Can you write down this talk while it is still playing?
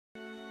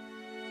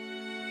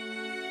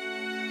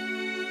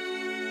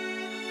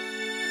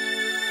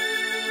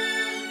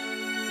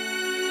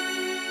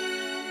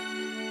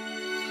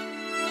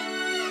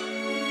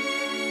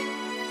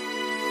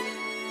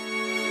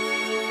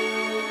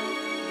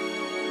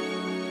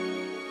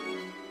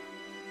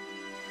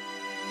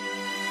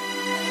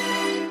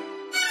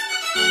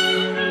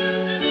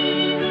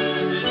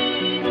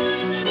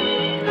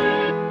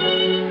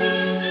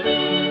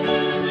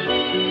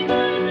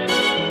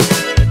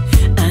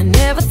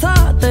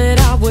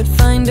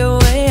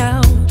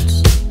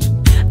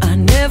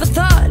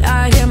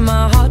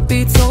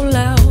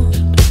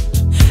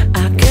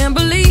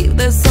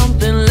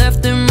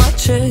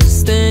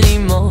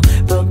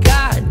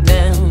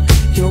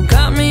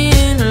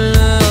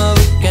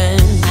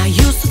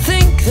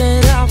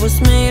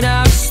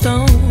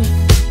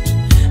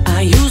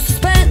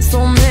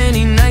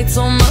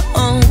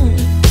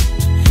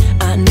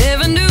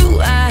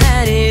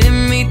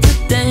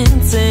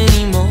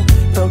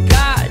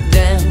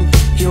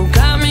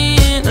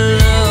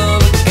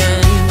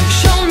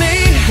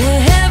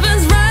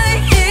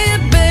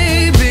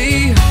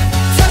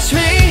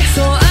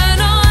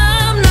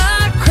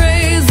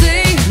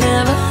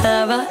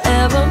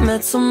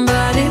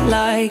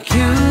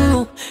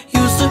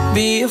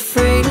be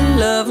afraid of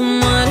love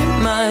and what it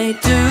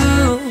might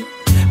do.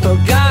 But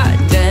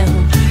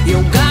goddamn,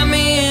 you got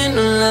me in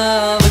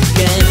love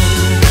again.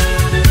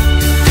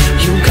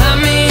 You got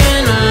me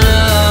in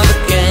love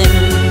again.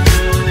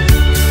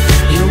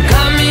 You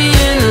got me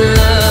in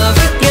love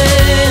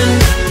again.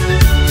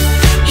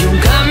 You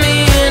got me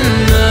in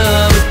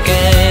love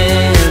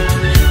again,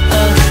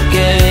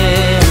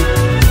 again.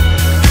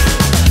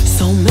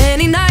 So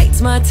many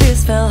nights my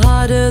tears fell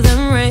harder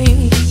than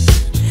rain.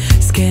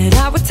 Scared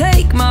I would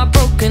take my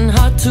broken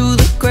heart to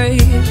the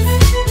grave.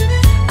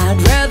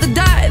 I'd rather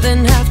die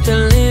than have to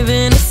live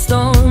in a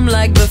storm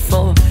like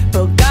before.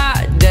 But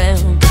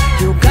goddamn,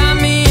 you got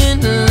me in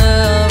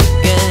love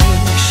again.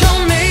 Show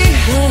me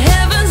the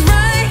heavens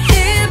right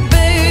here,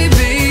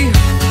 baby.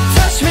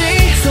 Touch me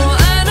so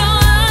I know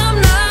I'm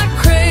not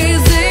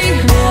crazy.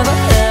 Never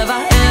have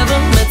I ever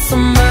met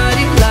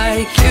somebody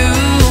like you.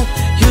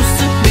 Used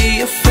to be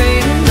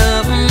afraid of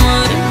love and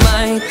what it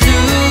might do.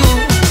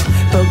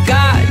 But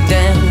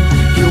goddamn,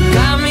 you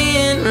got me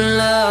in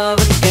love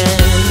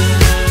again.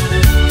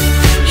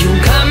 You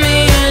got me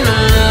in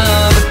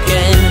love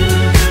again.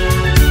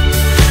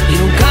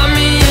 You got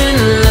me in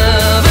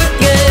love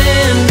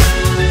again.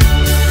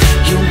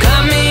 You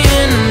got me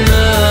in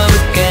love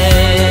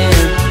again,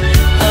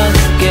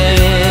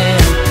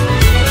 again.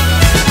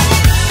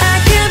 I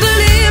can't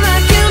believe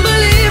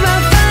I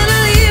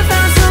finally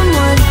found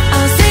someone.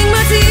 I'll sink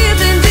my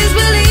teeth in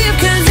disbelief,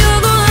 'cause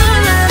you're the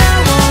one that I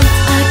want.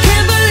 I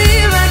can't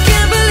believe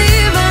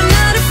I'm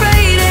not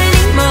afraid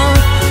anymore.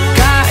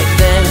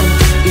 Goddamn,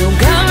 you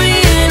got me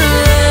in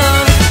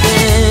love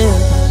again.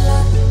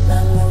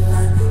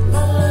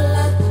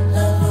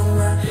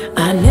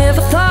 I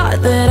never thought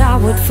that I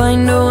would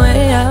find a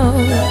way out.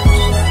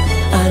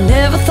 I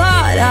never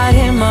thought I'd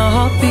hear my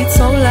heartbeat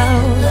so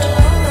loud.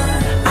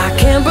 I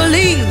can't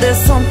believe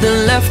there's something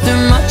left in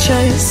my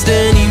chest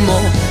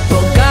anymore.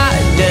 But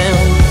goddamn,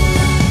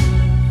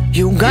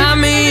 you got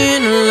me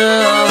in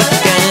love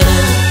again.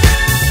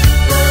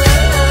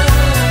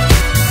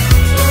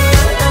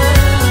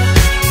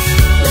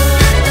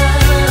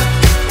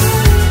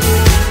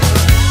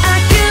 I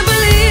can't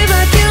believe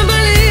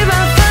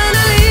I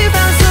finally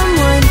found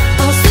someone.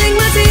 I'll sink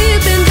my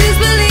teeth in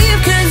disbelief,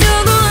 'cause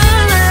you're the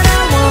one that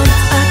I want.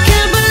 I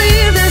can't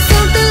believe there's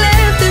something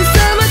left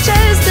inside my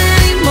chest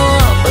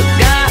anymore. But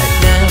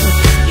goddamn,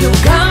 you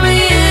got me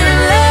in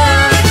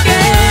love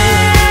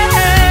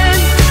again.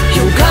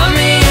 You got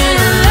me in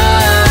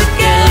love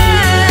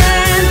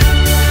again.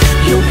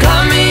 You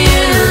got me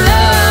in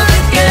love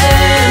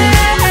again.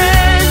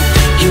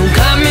 You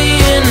got me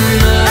in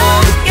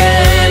love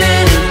again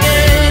and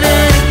again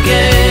and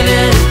again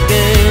and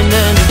again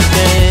and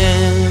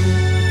again.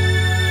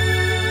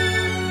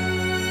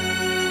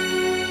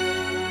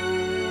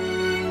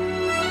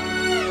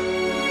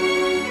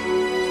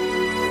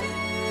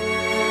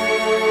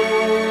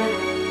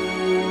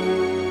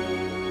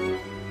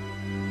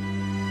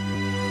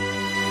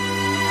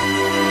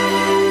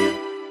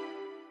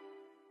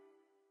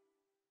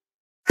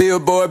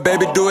 Billboard,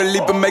 baby,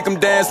 DuaLipa, make them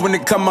dance when they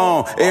come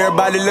on.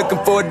 Everybody looking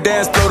for a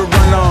dance floor to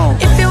run on.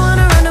 If you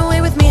wanna run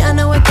away with me, I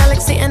know a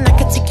galaxy and I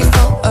can take you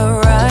for a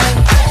ride.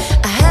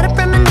 I had a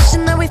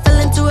premonition that we fell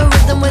into a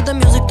rhythm where the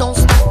music don't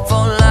stop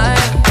for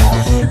life.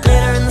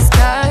 Glitter in the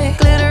sky,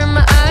 glitter in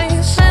my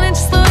eyes, shining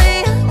just the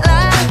way I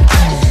like.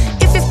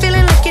 If you're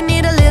feeling like you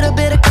need a little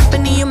bit of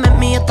company, you met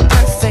me at the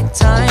perfect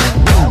time.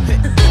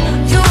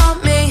 You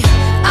want me,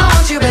 I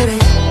want you, baby.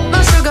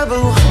 My sugar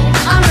boo,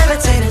 I'm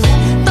levitating.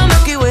 The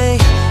Milky Way,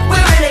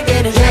 we're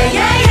renegading. Yeah,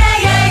 yeah, yeah,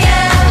 yeah,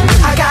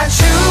 yeah. I got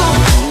you,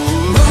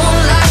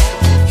 moonlight.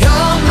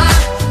 You're my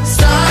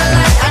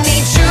starlight. I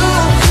need you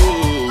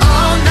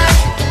all night.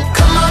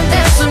 Come on,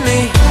 dance with me.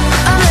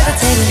 I'm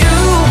levitating. You,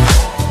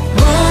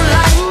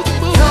 moonlight.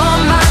 You're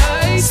my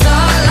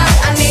starlight.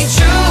 I need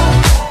you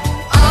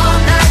all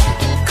night.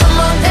 Come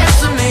on, dance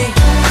with me.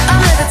 I'm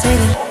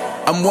levitating.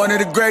 I'm one of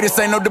the greatest,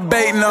 ain't no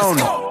debating on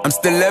it. I'm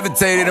still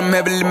levitated, I'm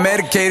heavily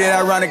medicated.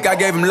 Ironic, I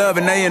gave them love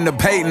and they end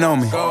up hating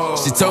on me.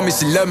 She told me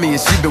she loved me and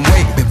she been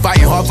waiting. Been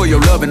fighting hard for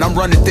your love and I'm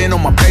running thin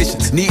on my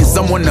patience. Needing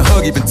someone to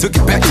hug, even took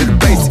it back to the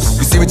basics.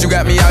 You see what you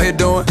got me out here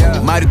doing?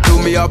 Might have threw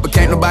me off, but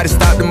can't nobody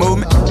stop the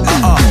movement.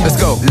 Let's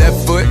go. Left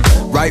foot,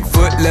 right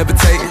foot,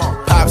 levitating.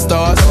 Pop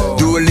stars,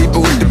 DuaLipa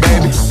with the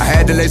baby. I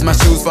had to lace my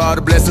shoes for all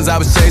the blessings I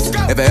was chasing.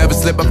 If I ever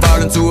slip, I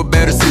fall into a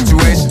better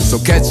situation. So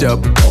catch up,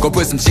 go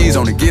put some cheese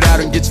on it, get out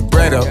and get your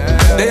bread up.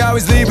 They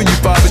always leaving you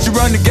far, but you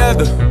run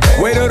together.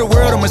 Weight of the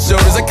world on my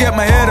shoulders, I kept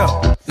my head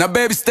up. Now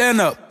baby, stand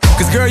up,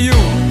 'cause girl, you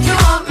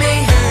want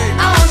me,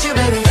 I want you,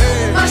 baby.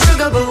 My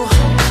sugar boo,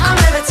 I'm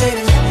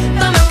levitating.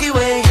 The Milky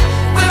Way,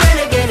 we're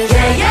renegading.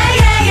 Yeah, yeah,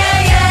 yeah,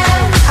 yeah,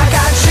 yeah. I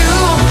got you,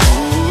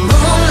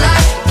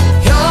 moonlight.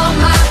 You're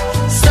my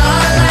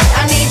starlight.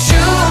 I need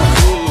you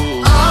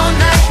all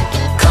night.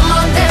 Come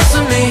on, dance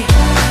with me.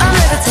 I'm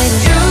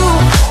levitating. You,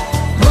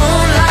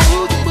 moonlight.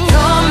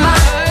 You're my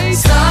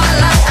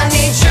starlight. I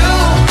need you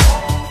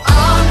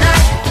all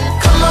night.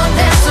 Come on,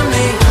 dance with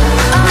me.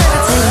 I'm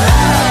levitating.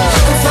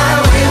 You can fly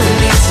away with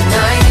me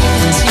tonight.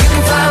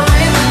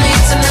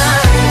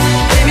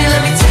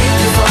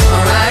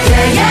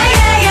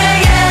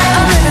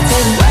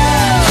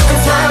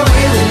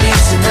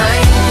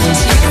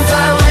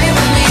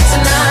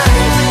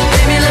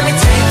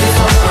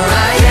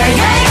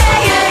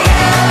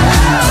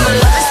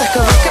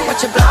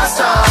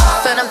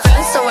 off. And I'm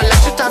feeling so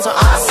electric, dance my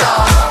ass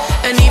off.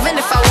 And even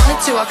if I wanted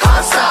to, I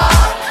can't stop.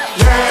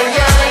 Yeah,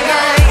 yeah,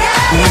 yeah,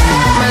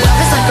 yeah. My love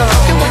is like a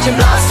rocket, watch it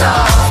blast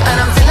off. And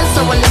I'm feeling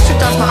so electric,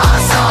 dance my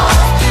ass off.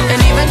 And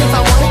even if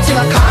I wanted to,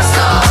 I can't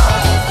stop.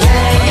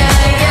 Yeah, yeah,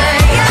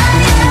 yeah,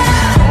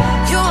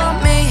 yeah. You want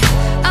me,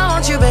 I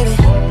want you, baby.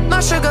 My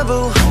sugar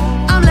boo,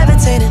 I'm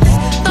levitating.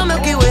 The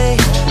Milky Way,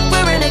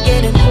 we're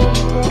renegading.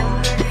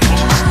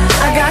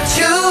 I got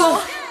you,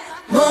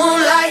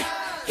 moonlight,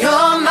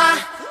 you're my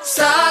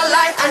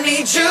starlight. I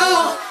need you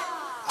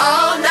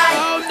all night.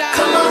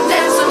 Come on,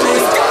 dance with me.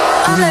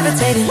 I'm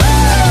levitating.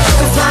 You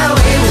can fly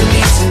away with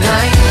me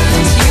tonight.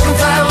 You can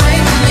fly away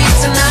with me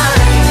tonight.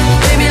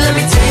 Baby, let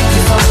me take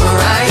you for a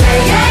ride.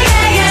 Yeah, yeah,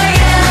 yeah, yeah,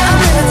 yeah. I'm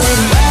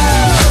levitating.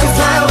 You can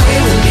fly away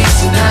with me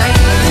tonight.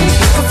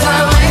 You can fly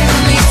away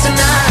with me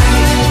tonight.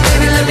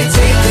 Baby, let me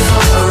take you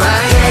for a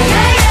ride. Yeah,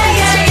 yeah, yeah,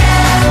 yeah,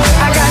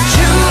 yeah. I got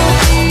you,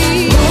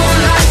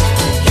 moonlight,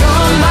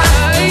 you're my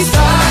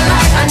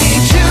starlight. I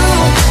need you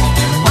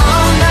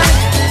all night.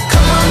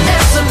 Come on,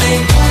 dance with me.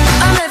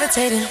 I'm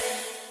levitating.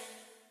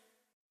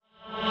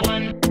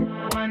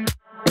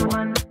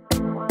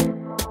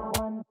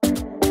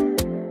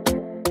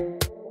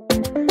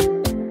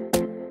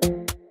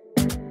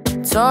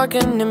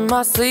 Talking in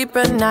my sleep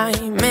at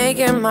night,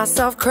 making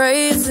myself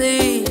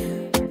crazy.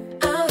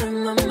 Out of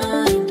my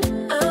mind,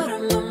 out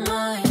of my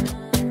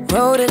mind.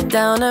 Wrote it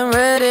down and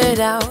read it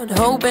out,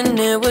 hoping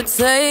it would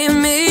save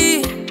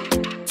me.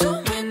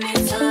 Too many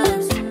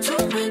times, too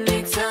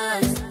many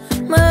times.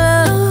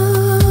 My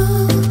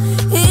love,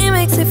 he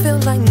makes it feel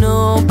like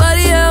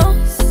nobody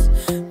else,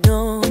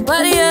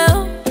 nobody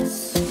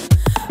else.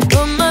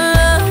 But my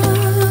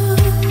love,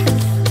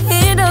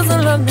 he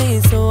doesn't love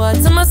me, so I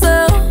tell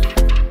myself,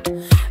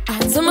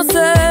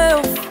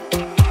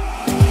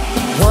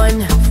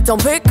 one,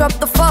 don't pick up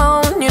the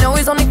phone. You know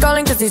he's only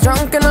calling cause he's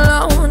drunk and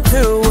alone.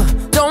 Two,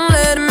 don't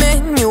let him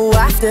in. You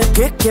have to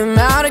kick him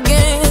out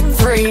again.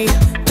 Three,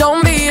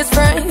 don't be his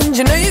friend.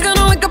 You know you're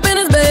gonna wake up in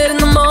his bed in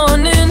the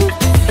morning.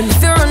 And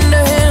if you're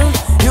under him,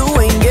 you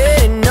ain't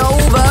getting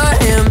over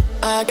him.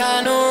 I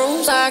got no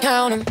rules, I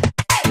count him.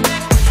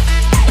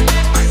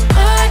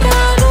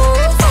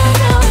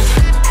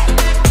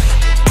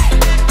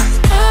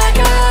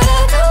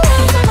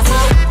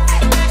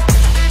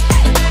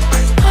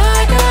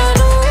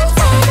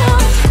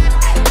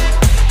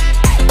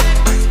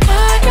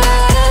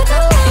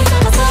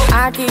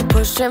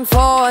 Pushing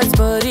forwards,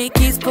 but he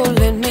keeps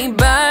pulling me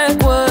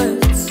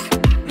backwards.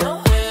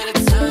 Nowhere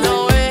to turn,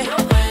 nowhere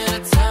to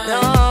turn.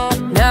 No.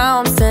 Now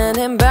I'm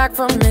standing back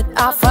from it.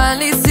 I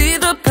finally see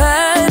the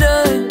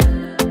pattern.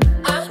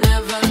 I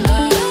never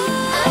loved,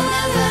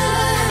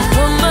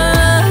 but my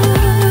love,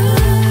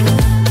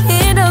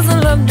 he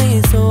doesn't love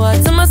me, so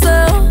I tell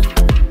myself,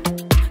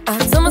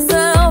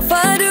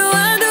 I do.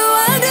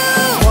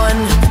 One,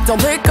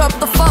 don't pick up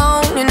the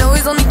phone. You know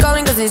he's only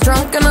calling cause he's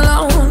drunk and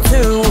alone.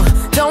 Two,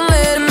 don't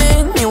let him in.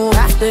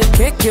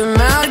 Kick him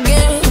out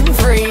again.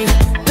 Free,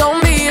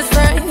 don't be his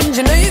friend.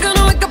 You know you're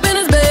gonna wake up in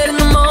his bed in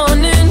the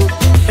morning.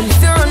 And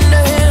if you're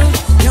under him,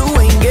 you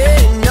ain't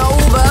getting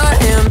over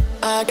him.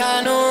 I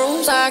got no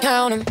rules, I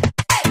count him.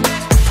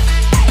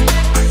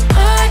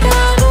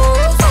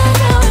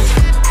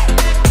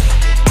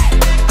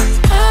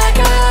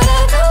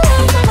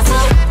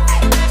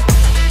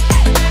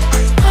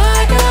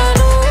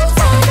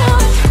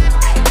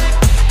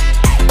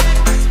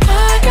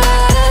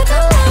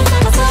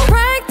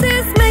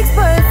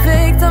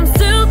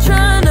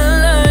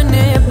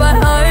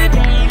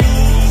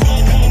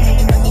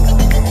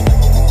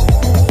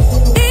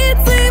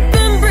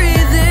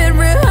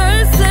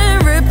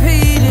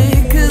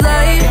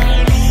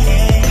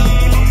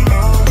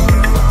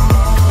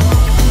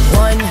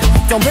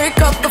 Don't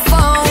pick up the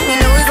phone. You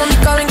know he's only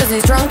calling cause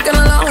he's drunk and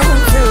alone.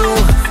 Two,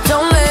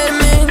 don't let him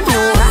in.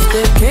 You have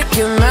to kick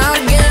him out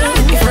again.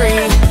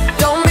 Free,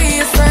 don't be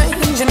his friend.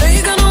 You know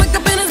you're gonna wake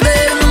up in his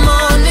bed in the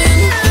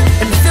morning.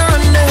 And if you're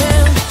under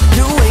him,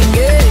 you ain't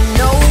getting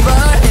over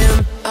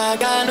him. I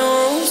got no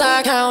rules,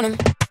 I count him.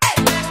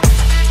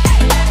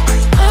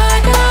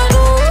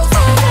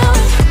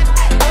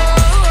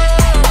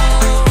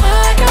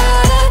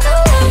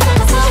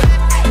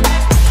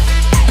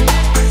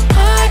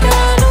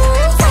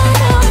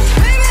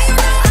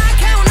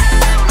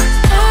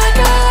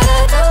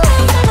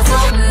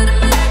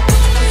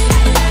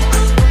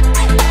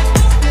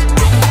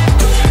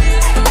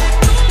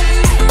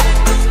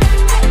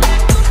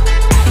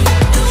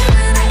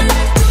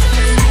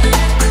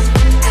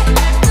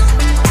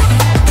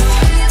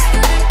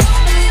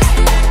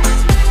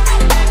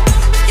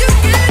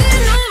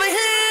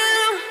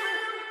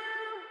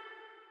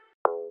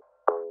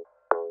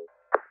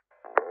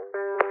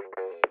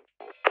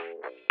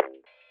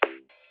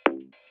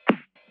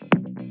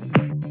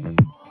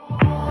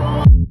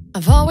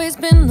 I've always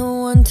been the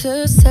one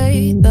to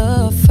say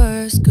the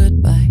first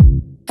goodbye.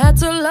 Had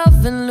to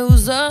love and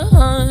lose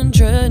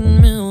 100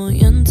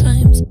 million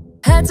times.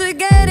 Had to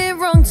get it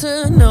wrong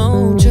to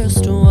know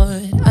just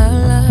what I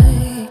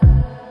like.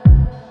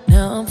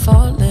 Now I'm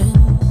falling.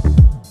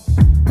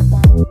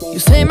 You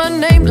say my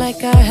name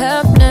like I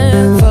have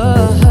never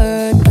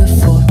heard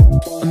before.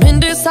 I'm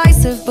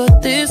indecisive,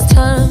 but this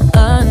time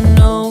I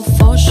know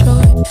for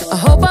sure. I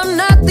hope I'm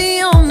not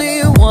the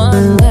only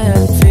one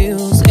that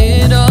feels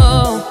it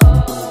all.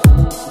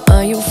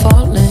 Are you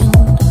falling?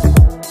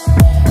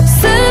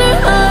 Center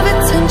of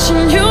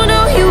attention, you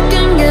know you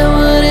can get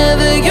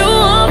whatever you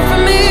want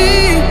from me.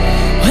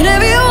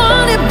 Whenever you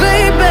want it,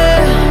 baby.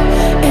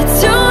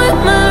 It's you and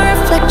my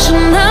reflection.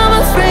 I'm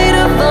afraid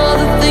of all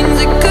the things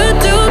it could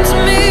do to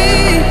me.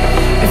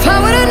 If I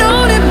would've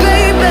known it,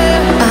 baby,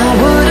 I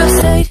would've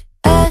stayed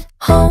at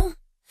home,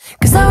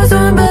 'cause I was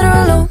doing better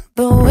alone.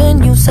 But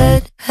when you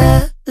said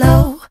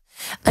hello,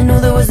 I knew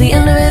that was the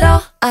end of it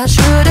all. I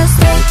should've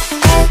stayed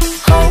at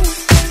home,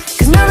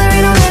 'cause now there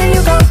ain't no letting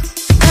you go.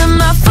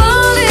 Am I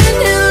falling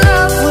in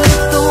love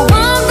with the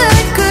one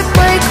that could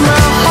break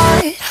my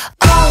heart?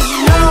 Oh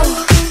no,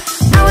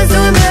 I was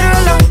doing better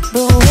alone.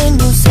 But when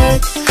you said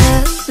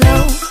hello,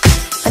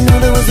 I knew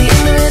that was the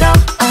end of it all.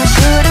 I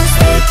should've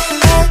stayed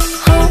at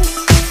home,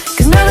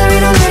 'cause now there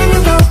ain't no letting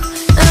you go.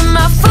 Am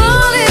I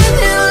falling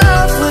in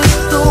love with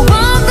the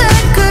one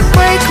that could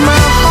break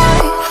my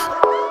heart?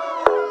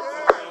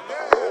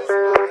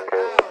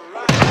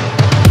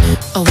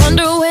 I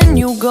wonder when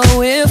you go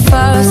if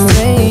I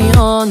stay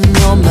on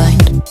your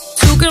mind.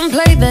 Two can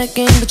play that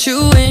game, but you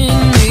win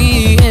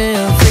me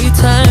every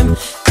time.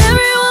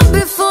 Everyone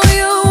before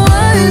you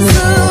was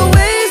a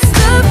waste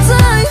of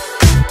time.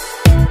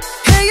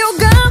 Hey, you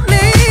got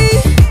me.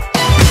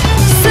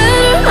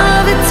 Center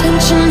of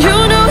attention, you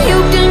know you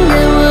can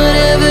get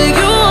whatever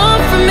you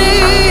want from me.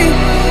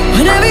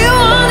 Whenever you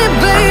want it,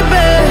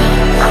 baby.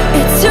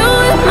 It's you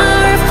and my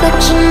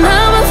reflection.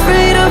 I'm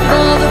afraid of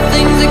all the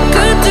things it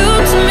could do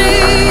to me.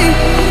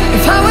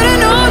 If I would've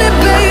known it,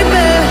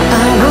 baby,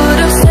 I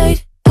would've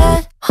stayed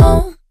at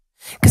home,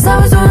 'cause I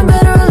was doing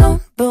better alone.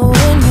 But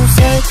when you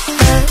said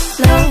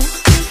hello,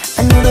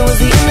 I knew that was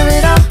the end of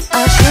it all.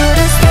 I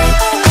should've stayed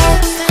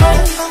at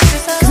home,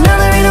 'cause now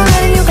there ain't no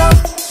letting you go.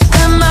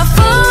 Am I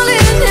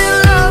falling in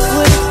love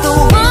with the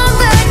one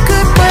that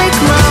could break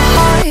my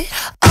heart?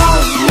 Oh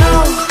no,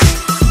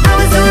 I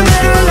was doing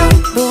better alone.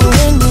 But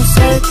when you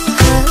said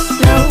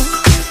hello,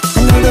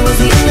 I knew that was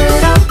the end of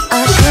it all.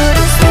 I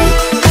should've stayed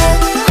at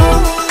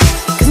home,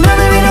 'cause now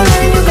there ain't no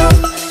letting you go.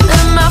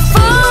 Am I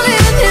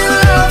falling in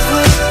love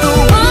with the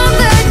one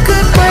that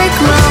could break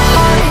my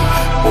heart?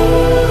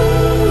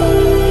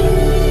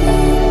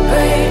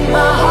 Break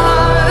my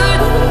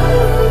heart.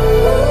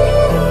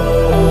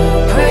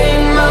 Break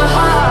my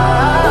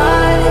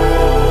heart.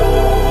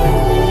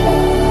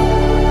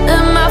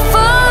 Am I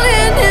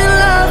falling in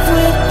love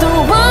with the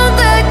one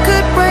that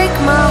could break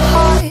my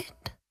heart?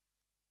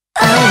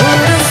 I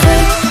would've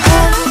stayed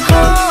at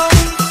home,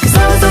 'cause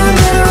I was doing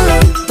better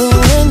alone. But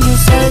when you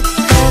said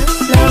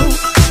hello,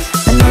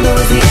 I knew that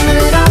was the end of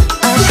it all.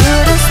 I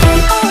should've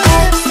stayed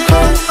at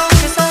home,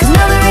 'cause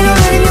now there ain't no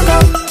letting you go.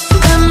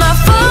 Am I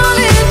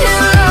falling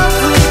in love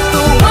with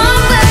the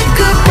one that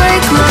could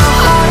break my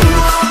heart?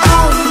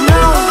 Oh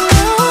no,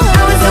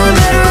 I was doing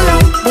better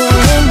alone. But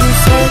when you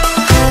said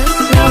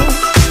hello,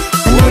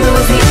 I knew that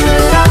was the end of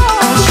it all.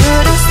 I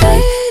should've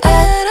stayed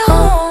at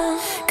home,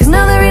 'cause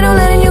now there ain't no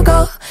letting you go.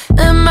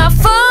 Am I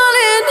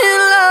falling in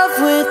love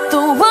with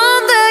the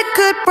one that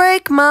could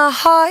break my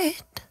heart?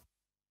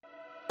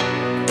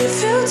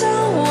 If you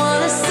don't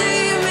wanna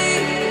see me,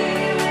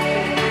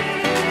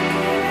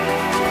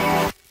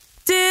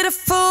 did a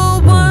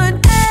full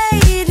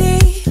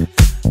 180,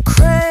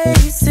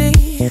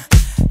 crazy,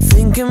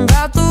 thinking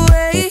about the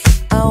way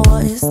I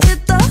was. Did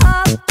the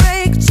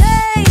heartbreak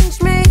change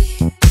me?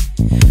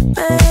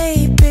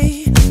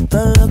 Maybe,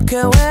 but look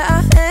at where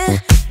I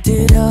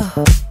ended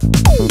up.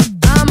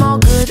 I'm all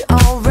good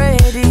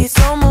already,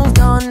 so moved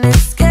on,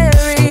 it's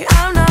scary.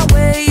 I'm not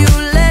where you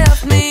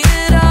left me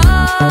at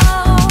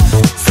all.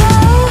 So,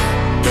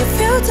 if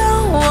you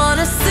don't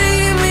wanna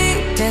see me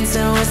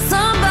dancing with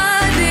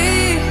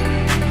somebody,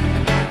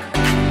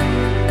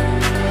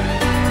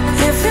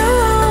 if you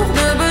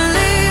wanna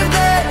believe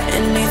that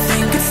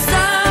anything could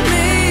stop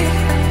me,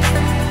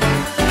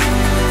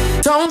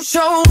 don't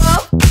show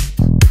up,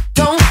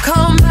 don't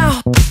come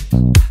out,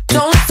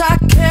 don't start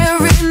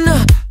caring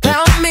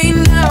about me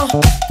now.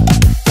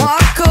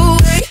 Walk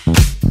away,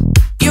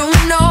 you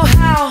know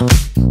how.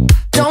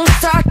 Don't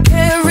start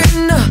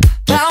caring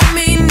about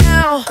me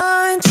now.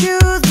 Aren't you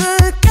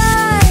the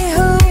guy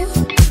who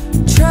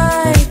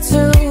tried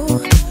to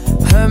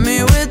hurt me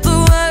with the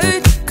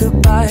word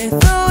goodbye?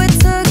 Though it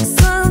took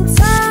some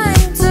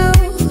time to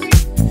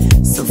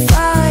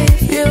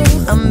survive you,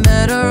 I'm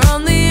better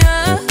on the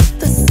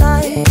other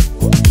side.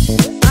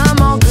 I'm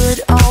all good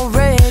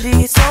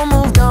already, so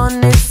moved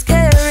on, it's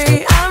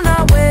scary. I'm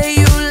not where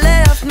you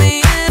left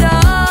me at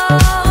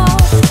all.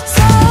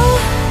 So,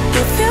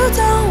 if you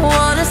don't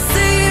wanna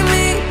see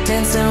me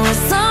dancing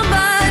with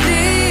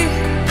somebody,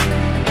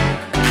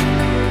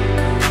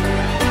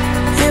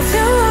 if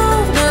you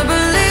wanna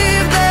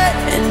believe that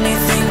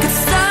anything could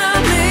stop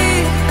me,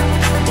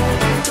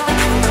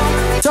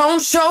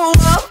 don't show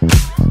up,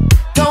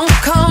 don't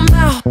come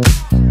out,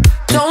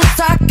 don't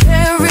start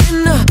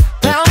caring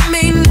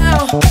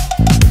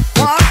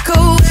walk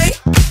away.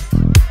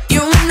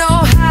 You know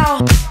how.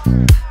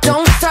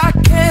 Don't start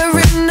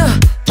caring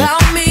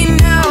about me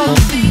now.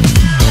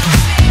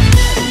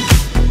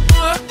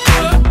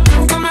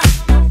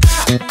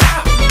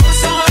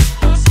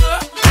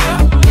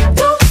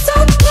 Don't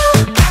stop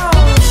now.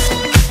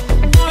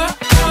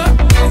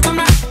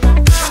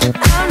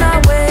 I'm not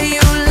where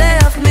you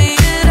left me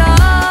at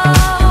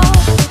all.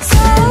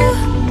 So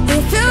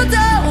if you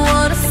don't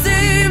wanna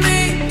see me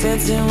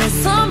dancing with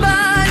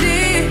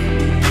somebody,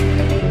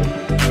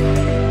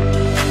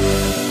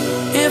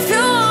 if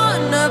you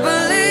wanna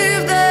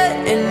believe that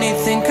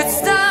anything could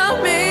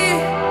stop me,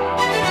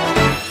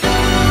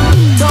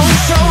 don't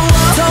show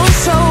up, don't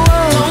show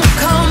up, don't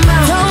come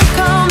out, don't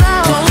come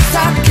out, don't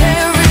stop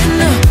caring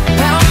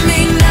about me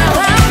now,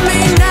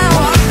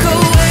 walk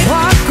away,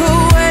 walk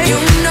away. You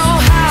know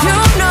how, you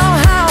know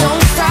how,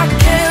 don't stop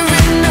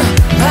caring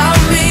about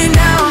me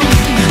now.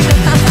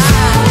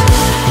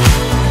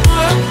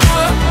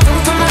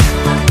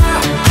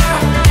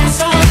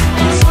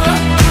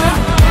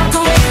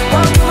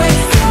 Walk away.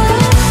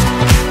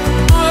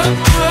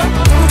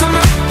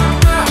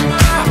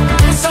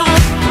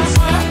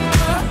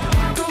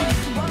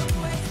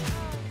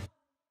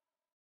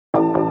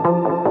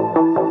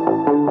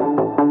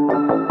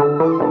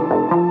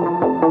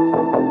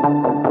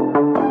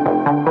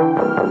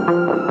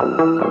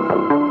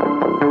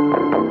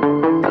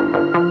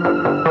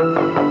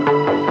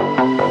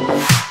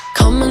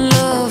 Common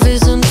love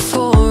isn't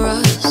for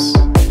us.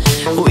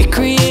 We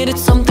created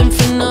something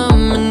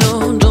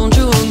phenomenal. Don't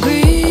you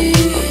agree?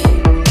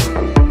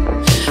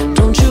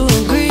 Don't you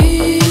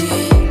agree?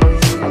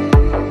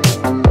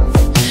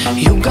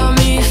 You got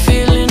me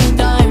feeling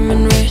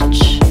diamond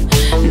rich.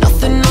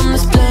 Nothing on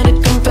this planet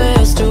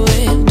compares to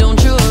it.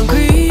 Don't you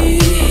agree?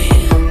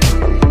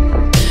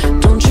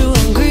 Don't you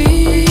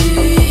agree?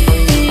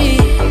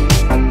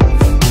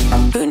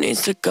 Who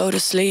needs to go to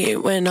sleep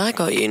when I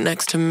got you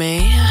next to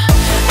me?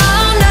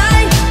 All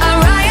night I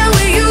ride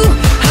with you.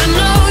 I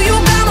know you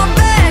got my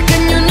back,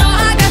 and you know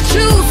I got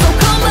you. So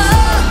come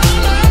up,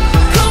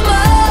 come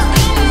up,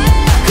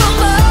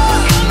 come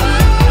up.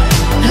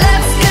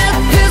 Let's get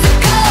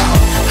physical.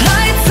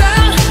 Lights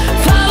out,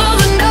 follow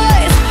the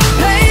noise.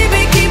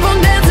 Baby, keep on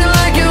dancing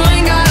like you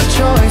ain't got a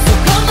choice. So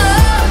come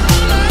up,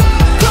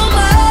 come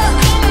up,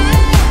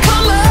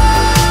 come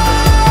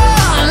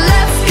on.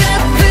 Let's get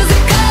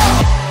physical.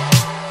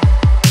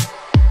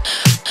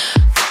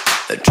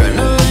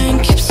 Adrenaline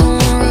keeps on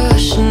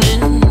rushing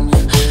in.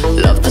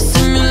 Love the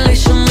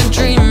simulation we're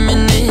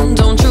dreaming in.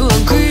 Don't you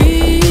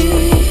agree?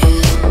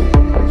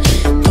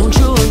 Don't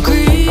you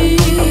agree?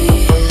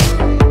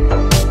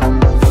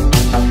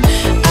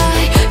 I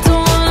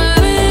don't wanna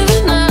live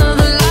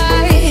another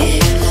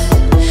life,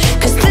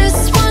 'cause this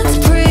one's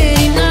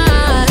pretty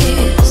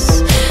nice.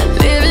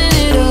 Living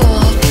it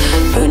up.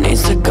 Who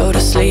needs to go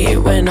to sleep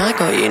when I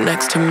got you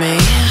next to me?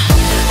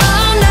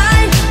 All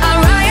night I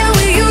ride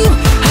with you.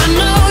 I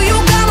know you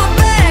got my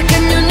back,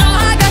 and you know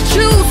I got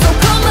you. So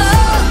come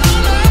up,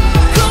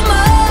 come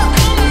up,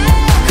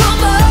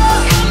 come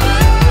up.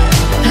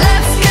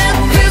 Let's get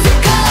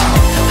physical.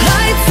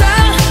 Lights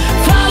out,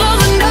 follow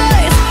the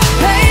noise.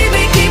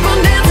 Baby, keep on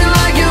dancing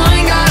like you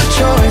ain't got a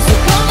choice. So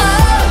come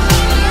up,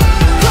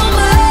 come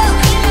up,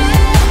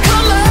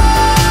 come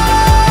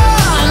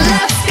on.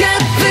 Let's get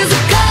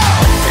physical.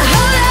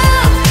 Hold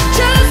up,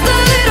 just a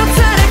little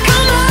tighter.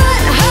 Come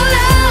on, hold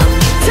up.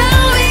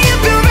 Tell me if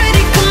you're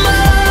ready. Come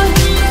on,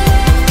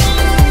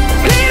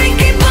 baby,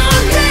 keep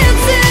on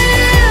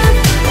dancing.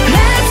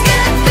 Let's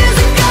get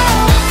physical.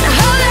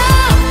 Hold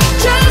up,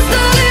 just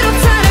a little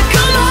tighter.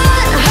 Come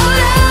on,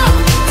 hold up.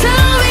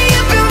 Tell me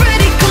if you're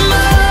ready. Come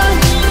on,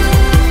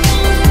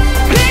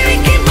 baby,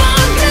 keep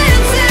on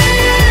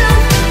dancing.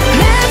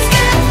 Let's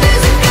get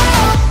physical.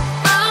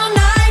 All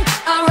night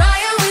I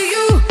ride with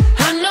you.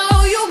 I know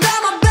you got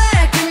my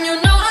back, and you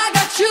know I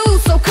got you.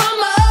 So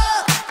come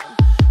up,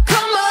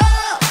 come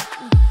up,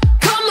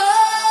 come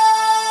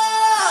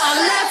on.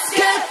 Let's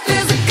get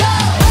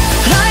physical.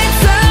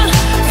 Lights out,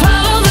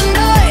 follow the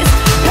noise.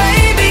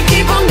 Baby,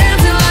 keep on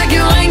dancing like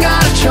you ain't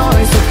got a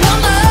choice. So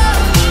come up,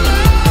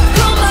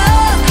 come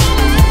up,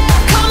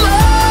 come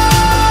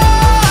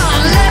on.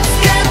 Let's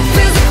get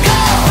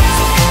physical.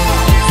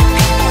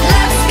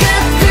 Let's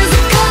get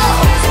physical.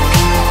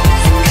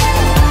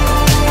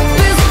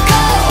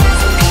 Physical.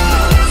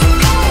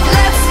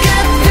 Let's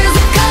get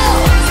physical.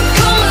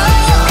 Come on.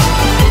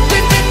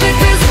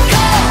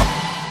 Physical.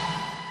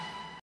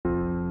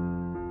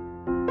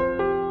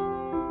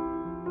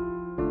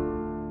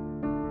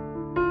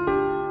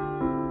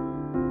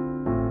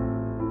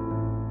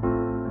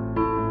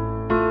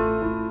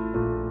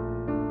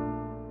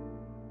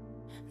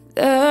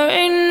 There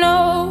ain't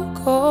no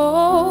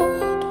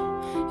gold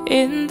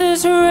in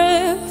this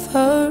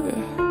river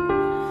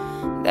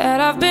that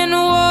I've been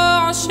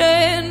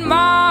washing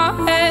my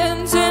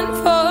hands in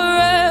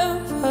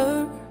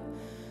forever.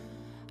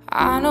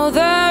 I know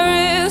there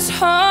is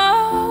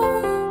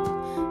hope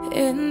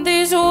in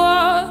these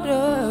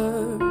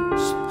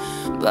waters,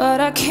 but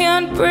I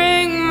can't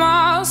bring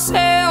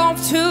myself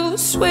to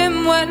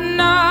swim when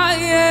I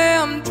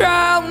am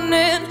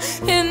drowning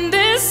in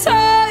this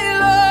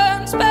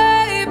silence.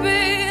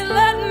 Baby,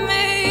 let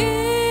me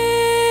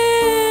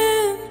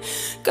in.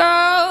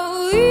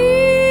 Go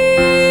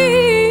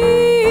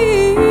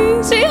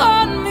easy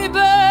on me,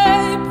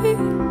 baby.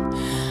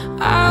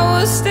 I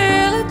was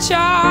still a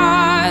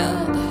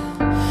child,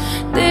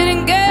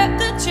 didn't get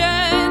the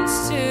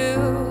chance to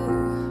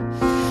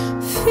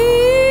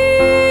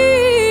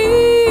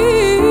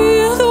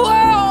feel the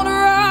world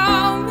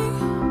around me.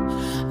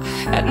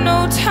 I had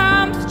no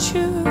time to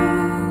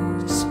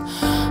choose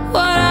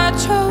what I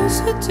chose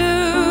to do.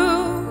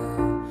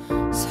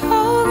 So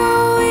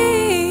go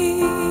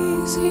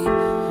easy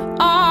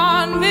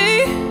on me.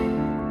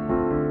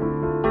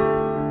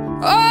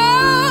 Oh,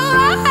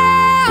 I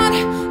had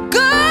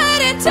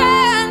good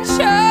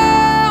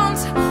intentions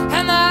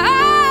and the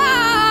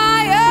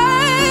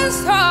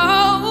highest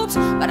hopes,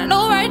 but I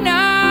know right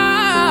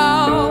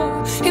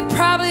now it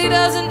probably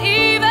doesn't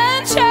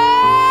even show.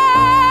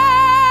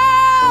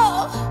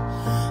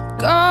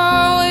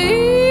 Go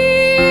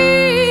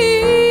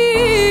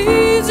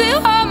easy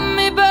on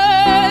me,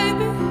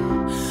 baby.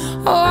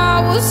 Oh, I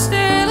was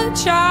still a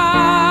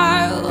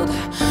child,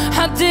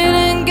 I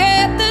didn't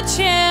get the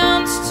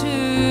chance to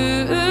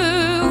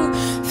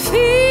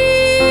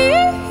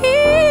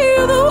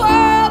feel the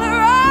world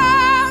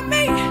around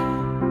me.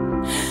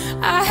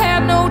 I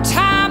had no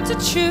time to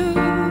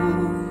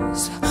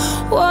choose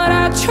what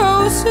I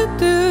chose to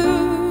do.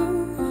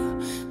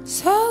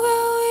 So go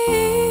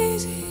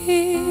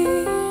easy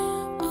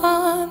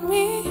on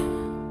me.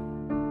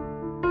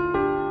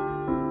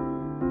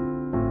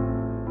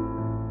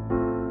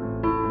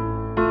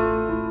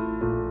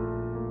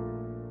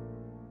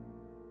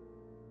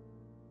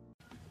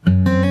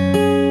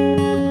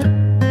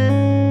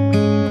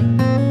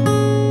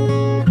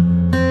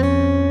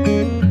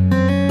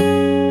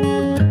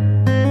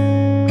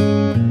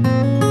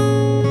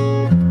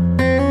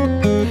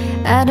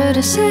 I do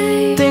the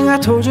same thing I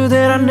told you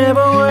that I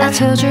never would. I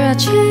told you I'd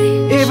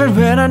change, Even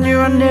when I knew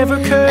I never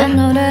I could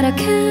know that I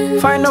can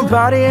find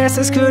nobody else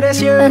as good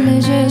as you. I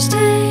need you to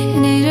stay,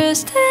 need you to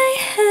stay.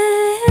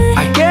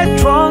 I get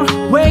drunk,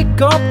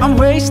 wake up, I'm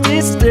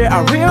wasted still.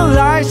 I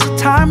realize the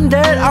time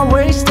that I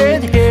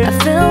wasted here. I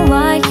feel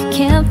like you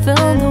can't feel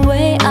the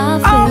way I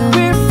feel. I'll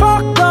be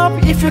fucked up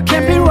if you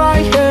can't be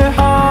right here.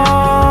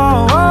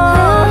 Oh, oh,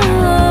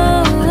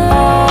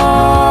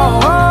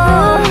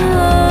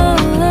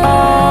 oh,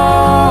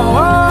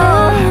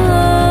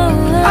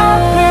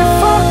 I'll be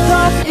fucked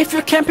up if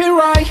you can't be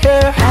right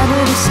here. I do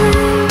the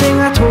same Thing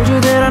I told you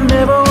that I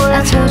never I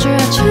would. told you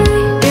I'd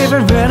change,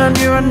 Even when I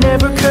knew I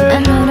never I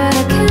could know that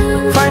I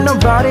can find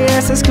nobody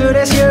else as good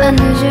as you. I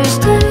need you to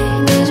stay,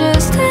 need you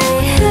to stay.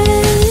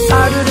 I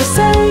do the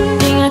same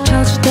Thing I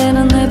told you that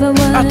I never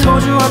would. I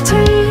told you I'd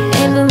take.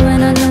 Even when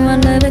I knew I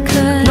never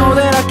could. Know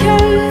that I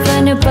can.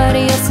 Find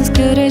nobody else as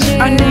good as you.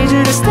 I need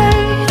you to stay.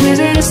 Need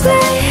you to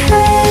stay.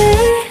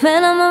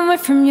 When I'm away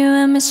from you,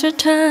 I miss your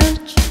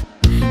touch.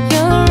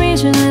 You're the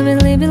reason I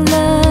believe in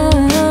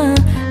love.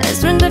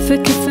 It's been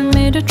difficult for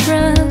me to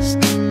trust,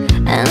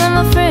 and I'm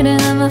afraid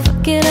that I'ma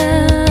fuck it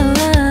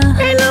up.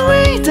 Ain't no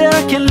way that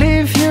I can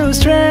leave you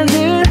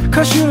stranded,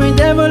 cause you ain't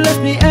ever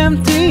left me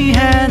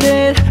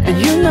empty-handed. And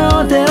you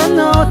know that I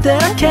know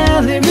that I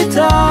can't live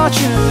without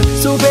you.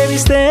 So baby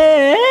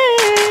stay.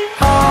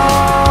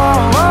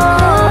 Oh, oh,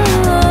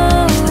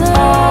 oh,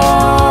 oh,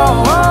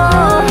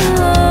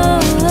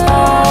 oh,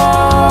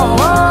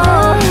 oh.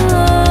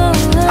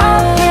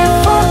 I'll be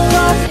fucked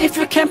up if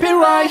you can't be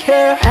right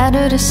here. I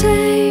do the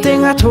same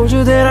Thing I told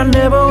you that I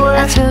never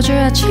I would. told you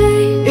I'd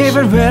change,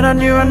 Even when I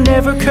knew I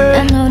never I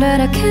could know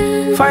that I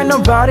can find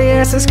nobody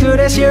else as good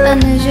as you. I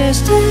need you to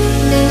stay,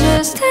 need you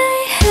to stay.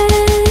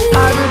 I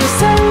do the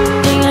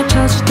same Thing I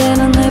told you that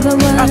I never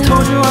would. I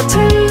told you I'd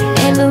take.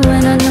 Even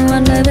when I knew I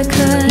never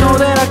could. Know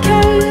that I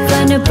can.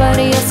 Find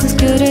nobody else as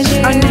good as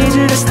you. I need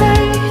you to stay.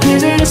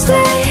 Need you to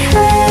stay.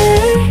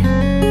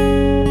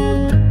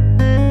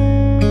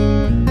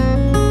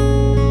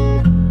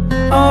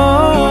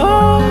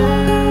 Oh,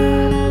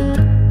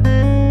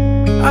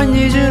 I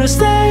need you to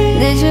stay.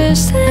 Need you to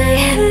stay.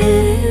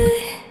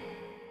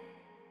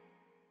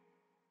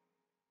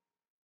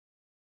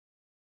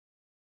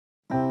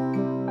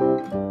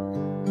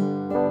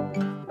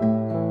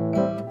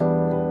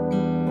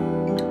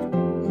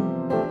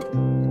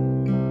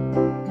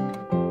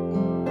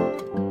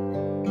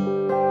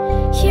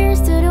 Here's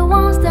to the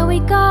ones that we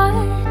got.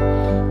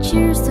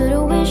 Cheers to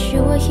the wish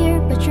you were here,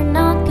 but you're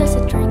not. Cause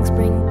the drinks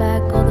bring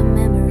back all the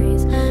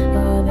memories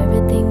of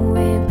everything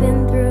we've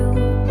been through.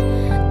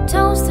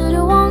 Toast to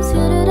the ones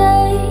here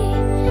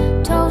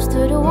today. Toast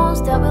to the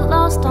ones that we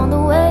lost on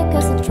the way.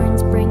 Cause the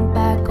drinks bring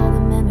back all the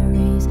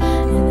memories,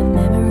 and the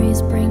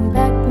memories bring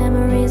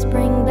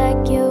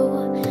back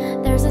you.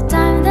 There's a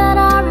time that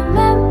I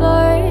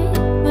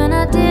remember when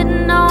I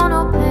didn't know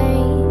no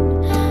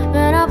pain,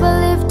 when I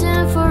believed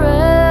in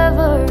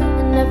forever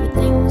and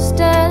everything would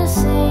stay the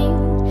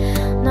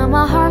same. Now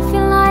my heart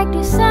feel like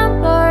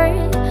December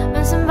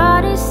when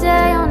somebody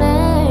say your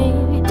name.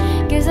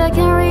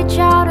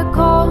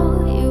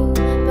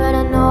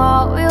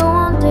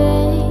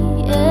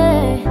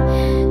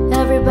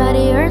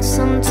 hurts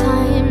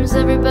sometimes,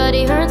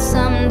 everybody hurts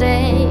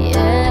someday,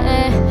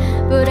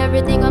 yeah. But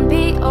everything gon'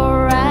 be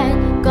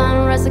alright.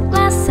 Gonna raise a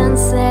glass and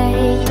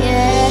say,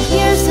 yeah.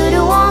 Here's to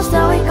the ones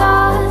that we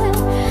got.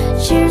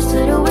 Cheers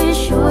to the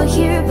wish you were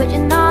here, but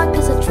you're not.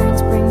 Cause the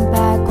drinks bring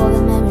back all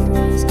the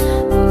memories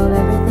of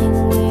everything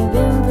we've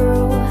been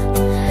through.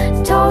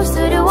 Toast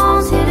to the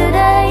ones here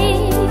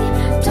today.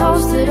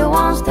 Toast to the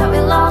ones that we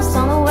lost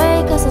on the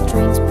way. Cause the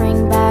drinks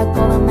bring back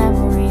all the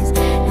memories,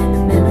 and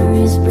the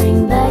memories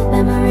bring back you.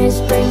 Memories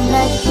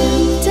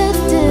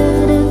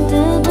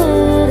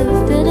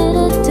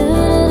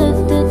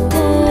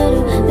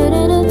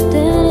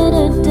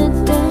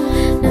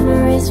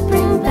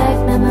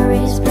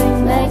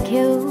bring back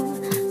you.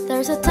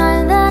 There's a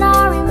time that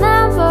I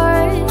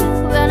remember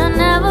when I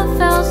never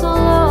felt so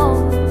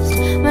lost.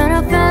 When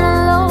I fell in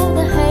love,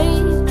 the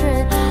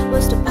hatred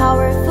was too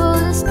powerful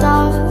to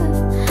stop.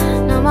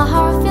 Now my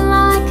heart feels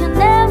like an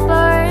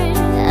ember,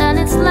 and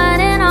it's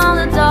lighting on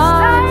the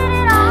dark.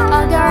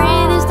 I'll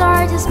carry these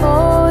torches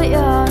for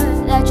you,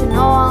 that you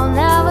know I'll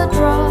never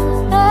drop.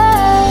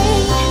 Hey.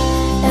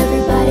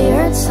 Everybody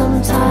hurts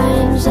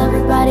sometimes,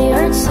 everybody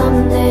hurts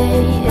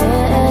someday,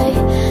 yeah.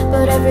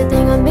 But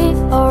everything will be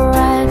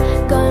alright.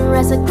 Go and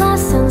raise a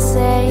glass and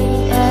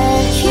say,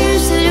 yeah.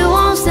 Cheers to the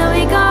ones that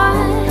we got.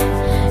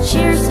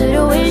 Cheers to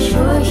the wish you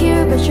were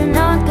here, but you're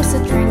not. Cause the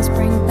drinks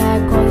bring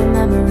back all the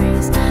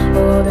memories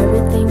of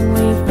everything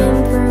we've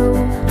been through.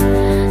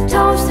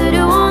 Toast to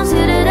the ones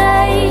here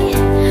today.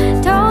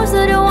 Toast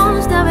to the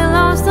ones that we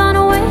lost on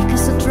the way.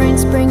 Cause the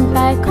drinks bring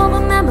back all the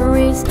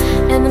memories,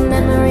 and the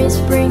memories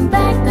bring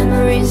back you.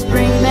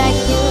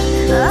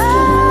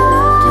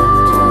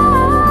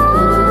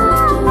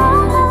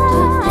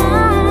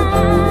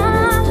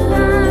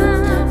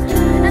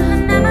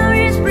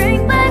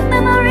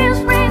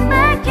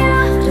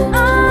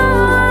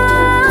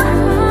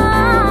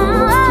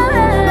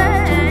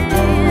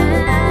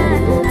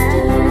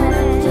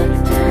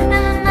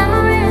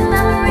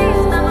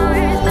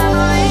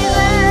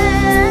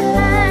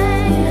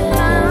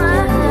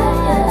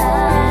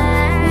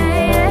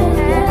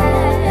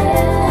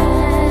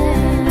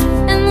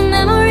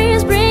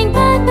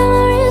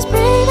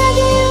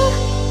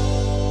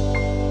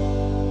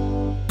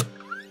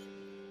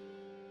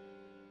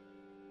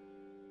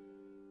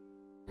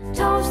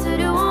 Toast to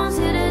the ones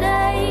here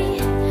today.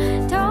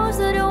 Toast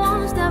to the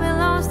ones that we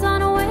lost on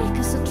the way.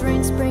 Cause the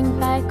drinks bring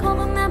back all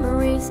the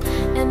memories,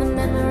 and the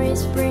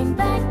memories bring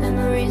back you.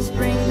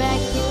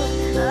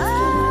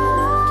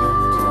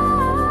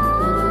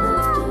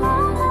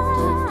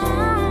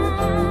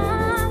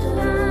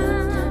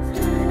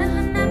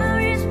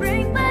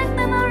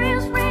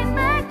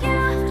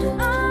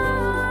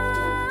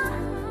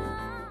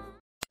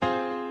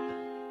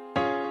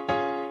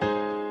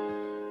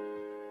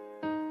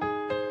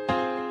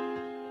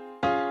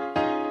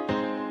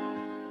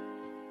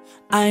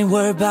 I ain't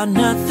worried about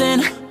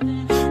nothing,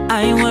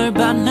 I ain't worried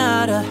about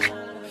nada.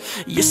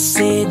 You're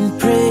sitting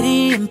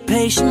pretty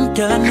impatient,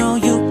 girl, I know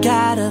you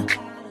gotta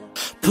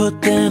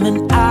put them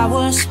in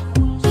hours,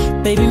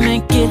 baby,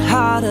 make it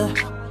harder.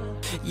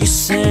 You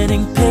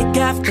sending pic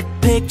after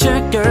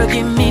picture, girl,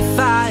 get me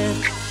fired.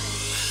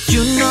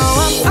 You know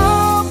I'm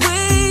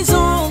always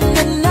on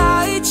the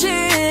night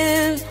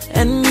shift,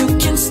 and you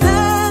can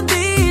stand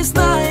these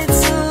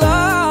nights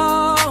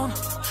alone.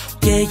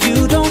 Yeah,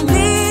 you don't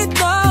need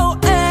no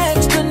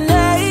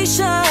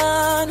explanation,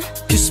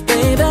 cause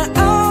baby,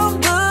 I'm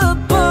the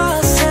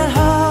boss at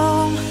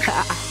home.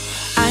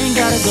 I ain't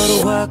gotta go to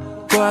work,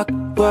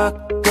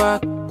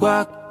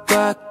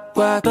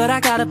 but I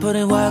gotta put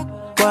in work.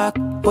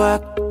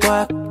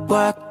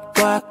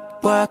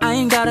 I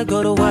ain't gotta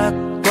go to work.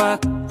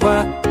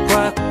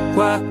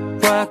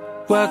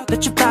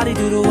 Let your body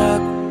do the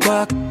work.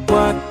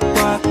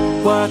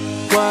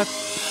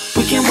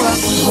 We can work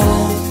from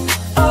home.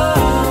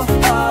 Oh.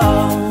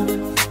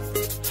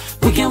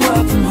 We can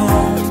work from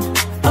home.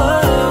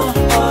 Oh.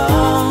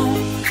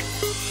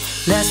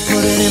 Let's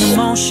put it in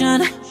motion.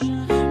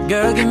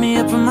 Girl, give me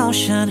a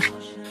promotion.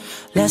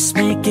 Let's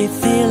make it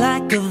feel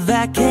like a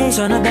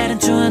vacation. Turn a bed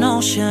into an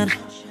ocean.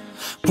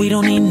 We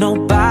don't need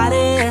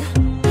nobody,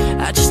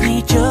 I just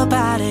need your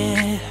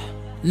body.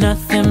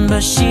 Nothing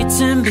but sheets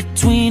in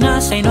between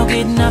us, ain't no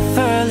getting up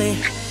early.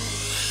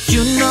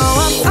 You know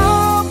I'm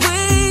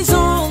always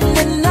on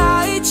the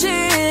night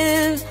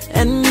shift,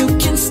 and you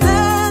can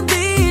stand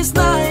these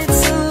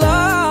nights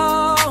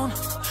alone.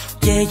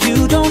 Yeah,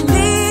 you don't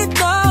need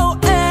no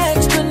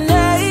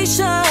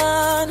explanation,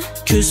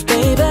 cause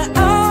baby,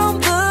 I'm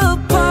the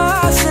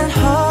boss at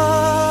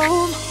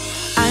home.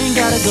 I ain't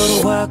gotta go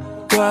to work,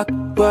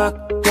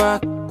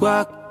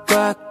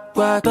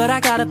 but I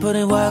gotta put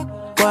in work.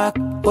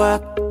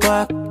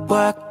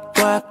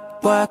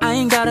 I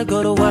ain't gotta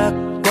go to work.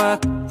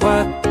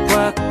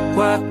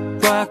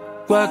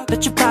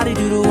 Let your body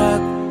do the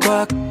work.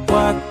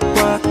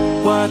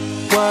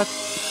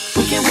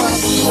 We can work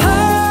from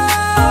home.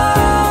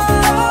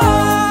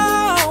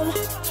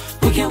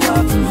 We can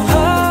work from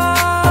home.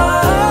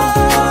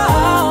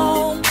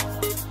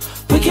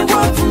 We can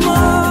work from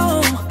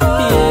home.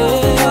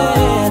 Yeah.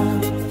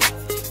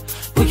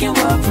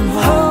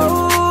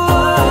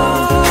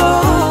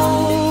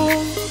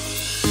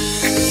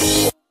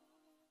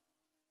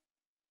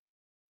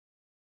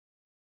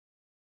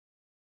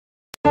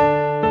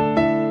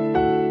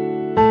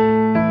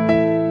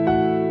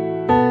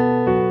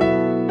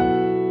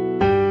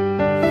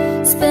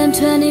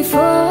 24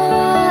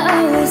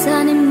 hours,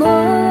 I need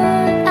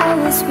more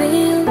hours with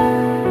you.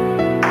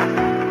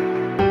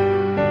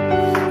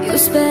 You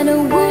spend a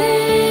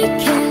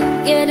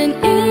weekend getting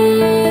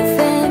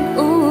even,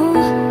 ooh.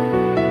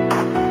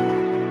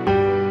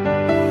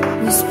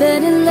 We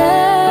spending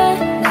late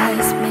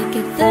nights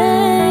making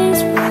things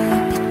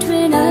right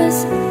between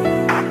us.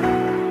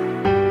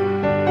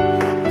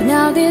 But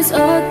now this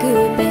all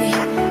good, babe.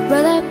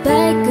 Roll that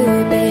back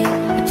good, babe,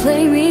 and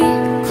play me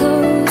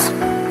close.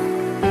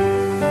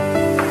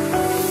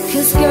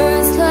 Cause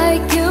girls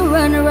like you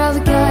run around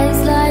with guys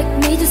like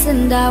me to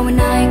send out. When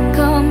I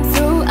come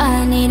through,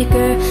 I need a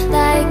girl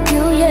like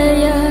you, yeah,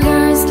 yeah.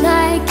 Girls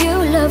like you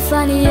love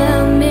funny,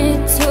 yeah, me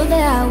too,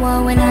 that I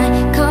want. When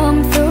I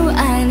come through,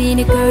 I need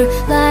a girl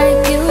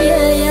like you,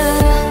 yeah, yeah.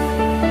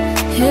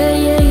 Yeah,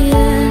 yeah,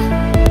 yeah.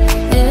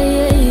 Yeah,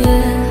 yeah,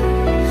 yeah.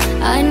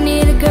 I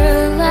need a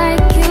girl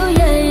like you,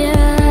 yeah,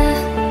 yeah.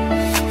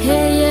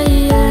 Yeah, yeah,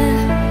 yeah.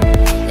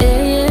 Yeah,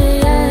 yeah,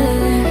 yeah.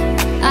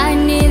 I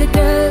need a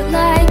girl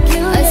like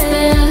you, yeah. I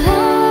spent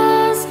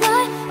last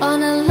night on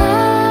a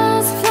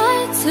last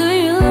flight to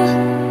you.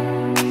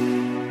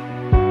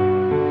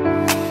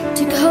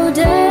 Took a whole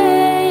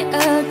day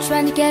up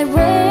trying to get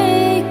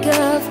wake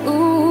up,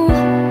 ooh.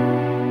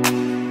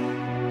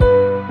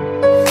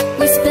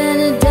 We spent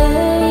a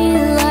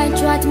daylight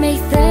trying to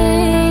make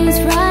things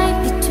right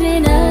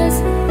between us.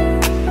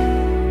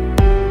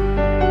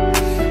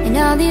 And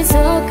now this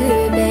all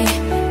good, babe.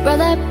 Roll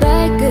that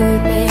back good,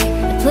 babe,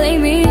 and play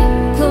me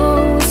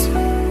close.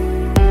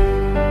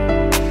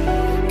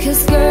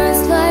 Cause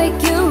girls like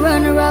you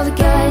run around with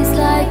guys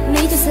like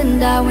me to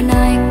send out. When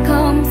I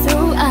come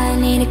through, I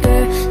need a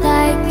girl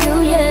like you,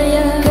 yeah,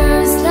 yeah.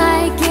 Girls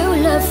like you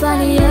love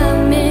funny, yeah,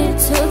 me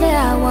too, that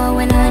I want.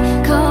 When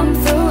I come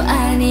through,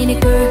 I need a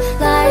girl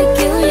like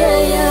you, yeah,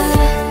 yeah.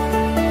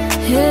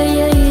 Yeah,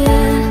 yeah,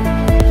 yeah.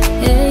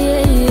 Yeah,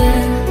 yeah,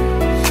 yeah.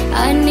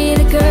 I need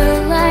a girl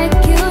like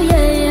you,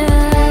 yeah, yeah.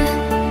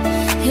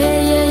 Yeah,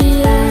 yeah,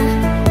 yeah.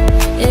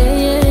 Yeah,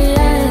 yeah,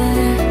 yeah.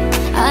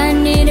 I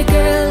need a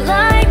girl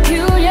like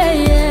you, yeah,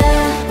 yeah.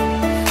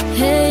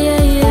 Yeah,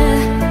 yeah, yeah.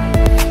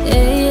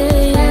 Yeah,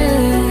 yeah, yeah.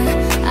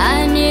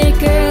 I need a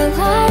girl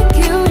like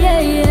you,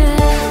 yeah, yeah.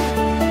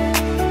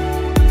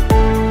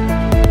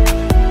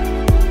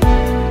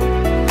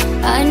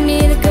 I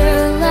need a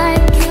girl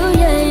like you,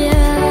 yeah,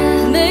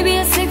 yeah. Maybe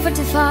I'm sick for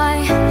defy.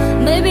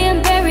 Maybe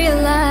I'm buried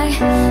alive.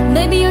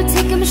 Maybe you're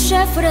taking my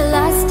shot for the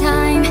last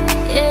time,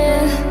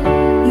 yeah.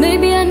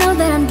 Maybe I know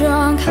that I'm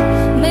drunk.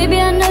 Maybe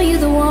I know you're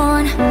the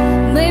one.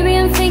 Maybe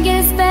I'm thinking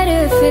it's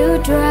better if you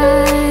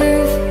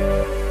drive.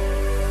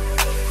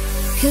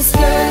 Cause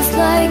girls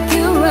like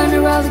you run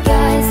around with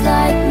guys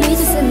like me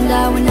to send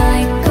out. When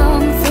I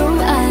come through,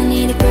 I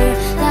need a girl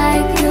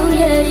like you,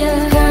 yeah,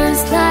 yeah.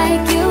 Girls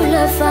like you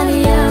love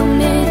funny, yeah,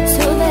 me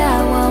too, that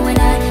I want. When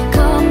I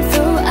come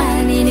through,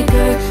 I need a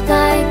girl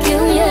like you,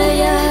 yeah,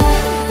 yeah.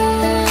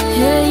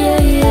 Yeah,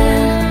 yeah, yeah.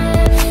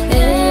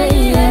 Yeah,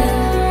 yeah, yeah.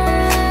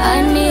 I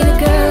need a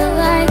girl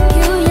like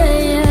you, yeah,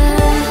 yeah.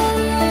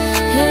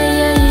 Yeah,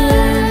 yeah,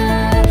 yeah.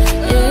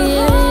 Yeah,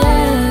 yeah,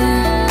 yeah.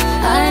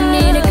 I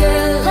need a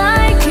girl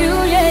like you,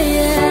 yeah,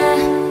 yeah.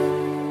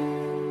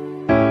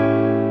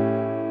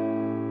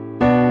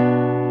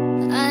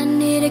 I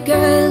need a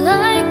girl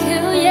like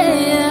you, yeah,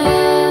 yeah.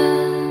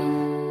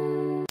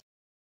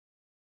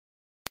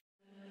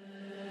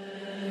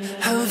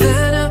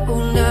 Havana,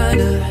 ooh,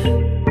 nana.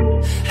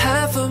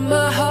 Half of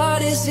my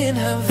heart is in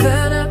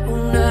Havana,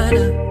 ooh,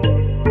 nana.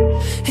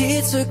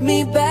 He took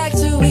me back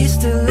to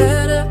East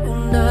Atlanta,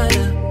 ooh,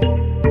 nana.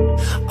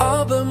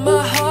 Oh, but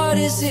my heart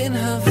is in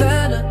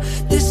Havana.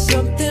 There's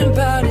something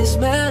about his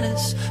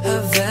manners,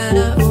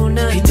 Havana, ooh,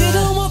 nana. He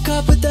didn't walk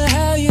up, what the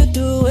hell you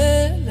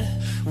doing?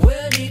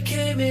 When he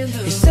came in,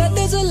 he said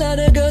there's a lot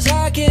of girls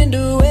I can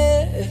do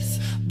with,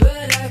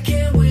 but I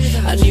can't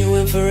without you. I knew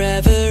him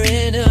forever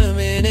in a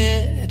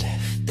minute.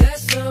 That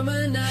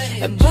summer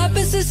night, and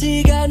Papa says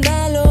he got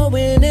Nalo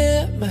in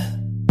him.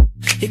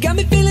 He got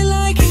me feeling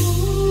like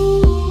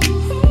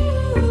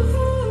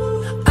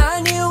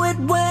I knew it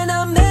when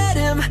I met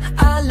him.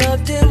 I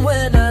loved him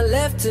when I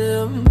left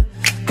him.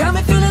 Got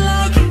me feeling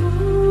like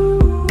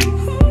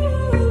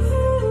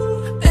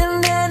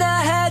and then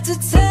I had to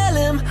tell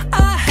him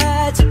I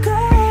had to go.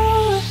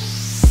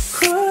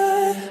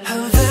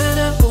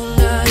 Havana, ooh,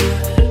 nana.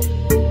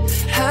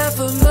 Half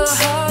of my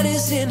heart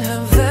is in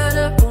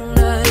Havana, ooh,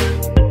 nana.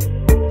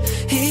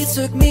 He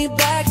took me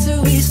back to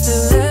East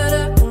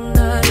Atlanta, ooh,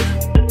 nana.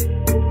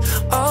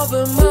 Oh,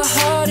 but my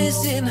heart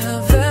is in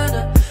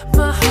Havana.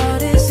 My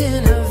heart is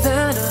in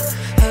Havana,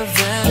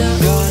 Havana. I'm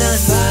gonna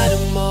fight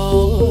 'em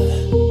all.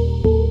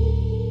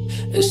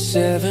 A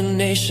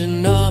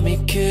 7-nation army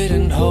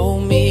couldn't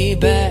hold me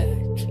back.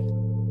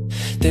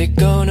 They're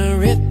gonna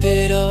rip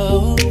it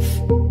off,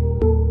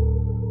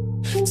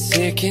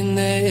 taking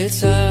their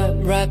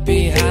time right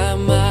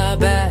behind my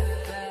back.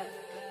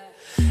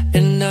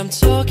 And I'm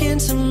talking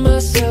to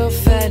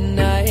myself at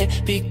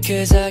night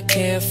because I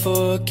can't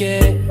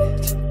forget.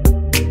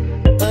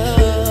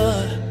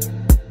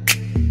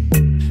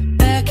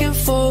 Back and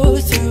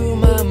forth through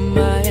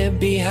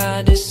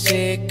find a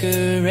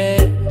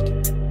cigarette.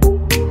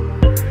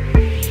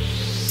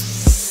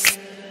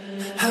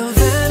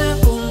 Havana,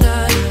 ooh,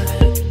 nah,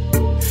 nah.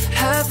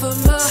 Half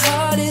of my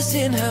heart is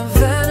in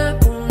Havana,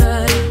 ooh,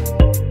 nah, nah.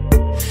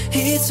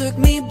 He took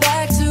me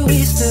back to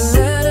East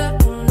Atlanta,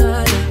 ooh,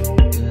 nah, nah.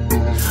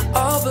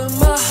 Oh, but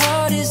my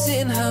heart is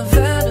in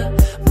Havana.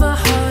 My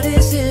heart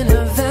is in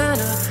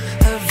Havana,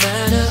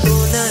 Havana,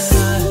 ooh, nah,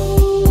 nah.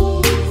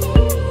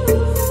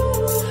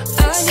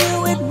 I knew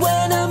it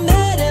when I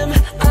met him.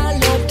 I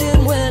loved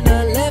him when I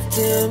left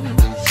him.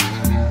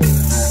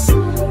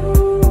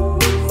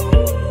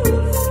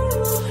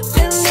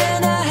 And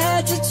then I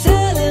had to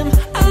tell him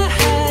I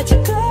had to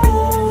go.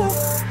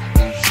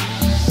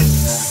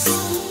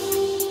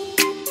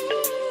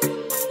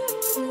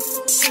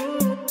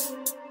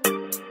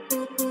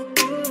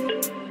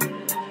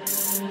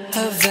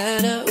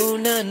 Havana, ooh,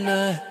 nah,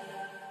 nah.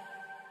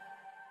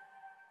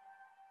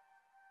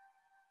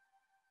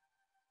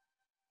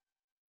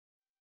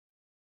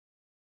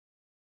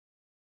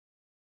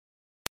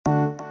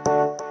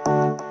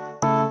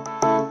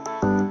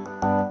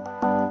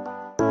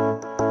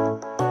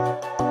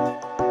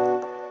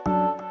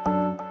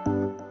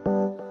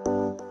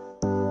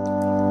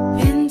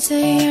 Into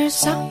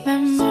years of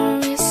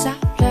memories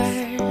I've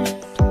blurred.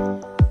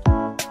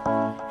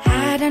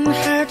 Hadn't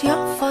heard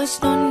your voice,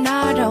 no,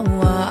 not a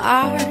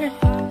word.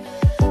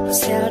 But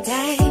still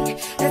day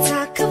to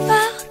talk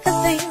about the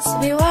things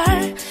we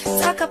were.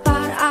 Talk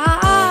about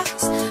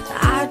us, but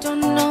I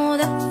don't know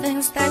the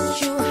things that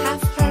you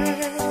have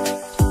heard.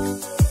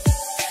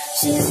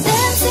 She's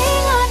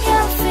dancing on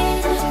your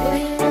feet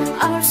with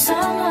our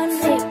song on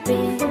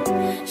repeat.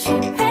 She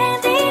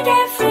painted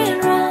every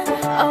run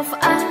of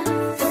us.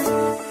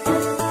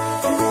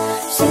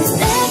 She's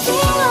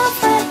taking off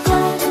her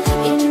clothes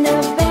in the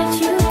bed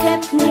you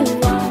kept me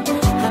warm.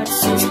 But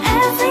she's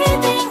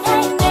everything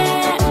I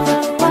never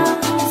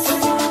was.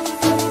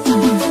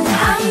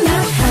 I'm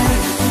not her,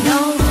 no,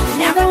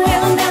 never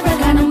will, never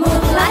gonna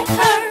move like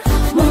her.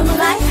 Move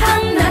like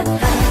I'm not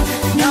her,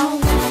 no,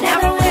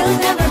 never will,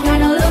 never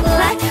gonna look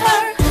like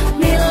her.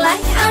 Me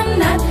like I'm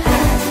not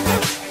her.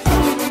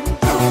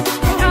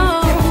 No,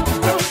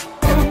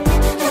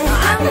 no,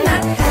 I'm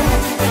not her.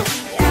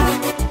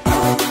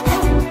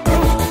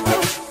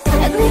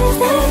 At least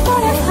that's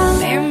what I found.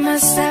 We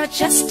must have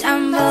just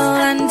stumbled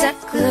under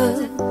glue.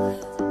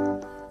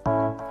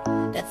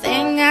 The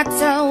thing I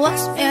thought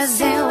was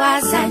missing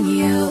wasn't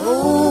you.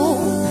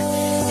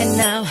 And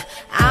now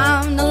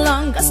I'm no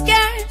longer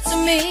scared to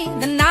meet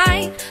the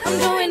night. I'm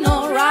doing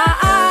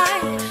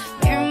alright.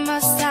 We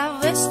must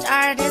have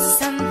started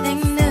something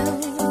new.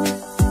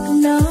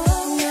 No,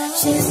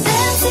 she's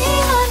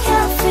dancing on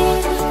your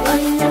feet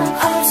when you're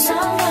all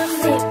someone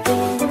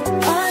repeat.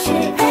 She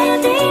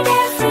painted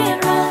every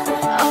run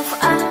of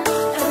us.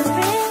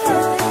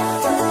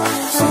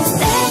 She's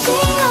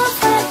taking off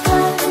her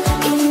clothes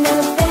in the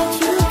bed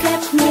you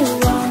kept me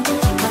warm.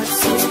 But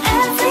she's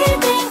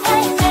everything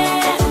I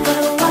never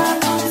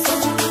was.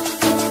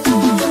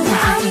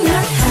 I'm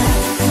not her,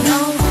 no,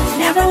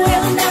 never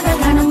will, never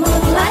gonna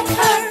move like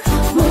her.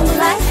 Move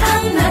like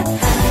I'm not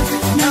her,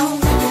 no,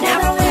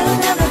 never will,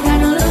 never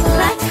gonna look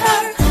like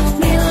her.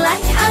 Me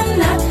like I'm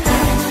not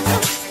her.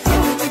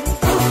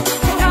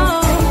 No,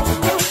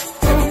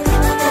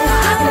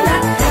 I'm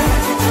not her.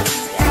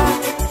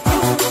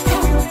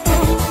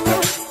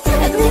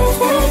 At least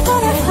that's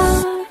what I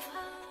heard.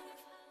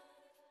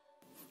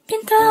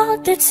 Been told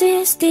that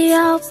she's the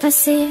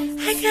opposite.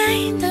 I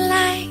kinda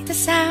like the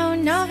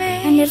sound of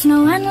it. And there's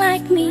no one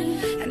like me.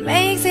 It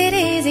makes it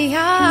easier.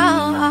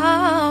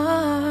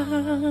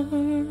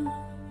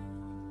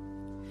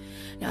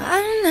 No,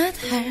 I'm not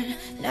her.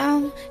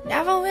 No,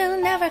 never will,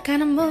 never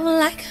gonna move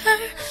like her.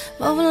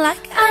 Move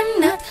like I'm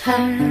not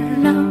her.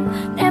 No,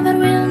 never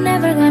will,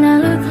 never gonna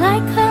look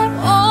like her.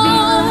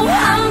 Oh,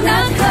 I'm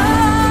not her.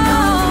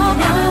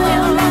 Never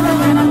will, never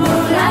gonna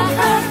move like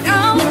her. No,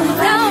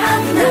 no,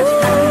 I'm not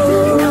her.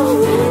 No,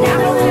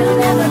 never will,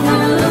 never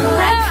gonna look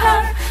like her.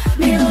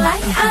 Me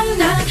like I'm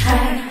not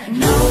her.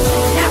 No,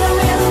 never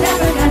will,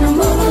 never gonna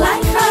move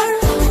like her.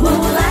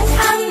 Move like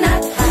I'm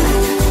not her.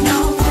 No,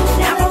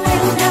 never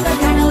will, never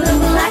gonna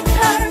look like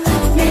her.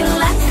 Me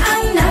like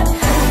I'm not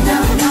her. No,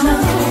 no,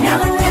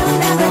 never will,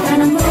 never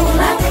gonna move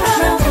like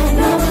her.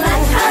 Move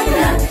like I'm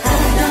not her.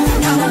 No,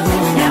 no,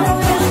 never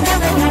will,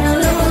 never gonna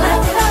look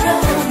like her.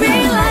 Be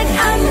like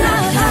I'm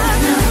not her.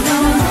 No, no,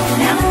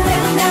 never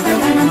will, never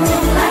gonna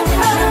move like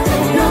her.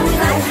 Move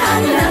like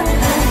I'm not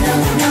her. No,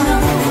 no,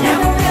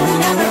 never will,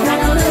 never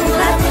gonna look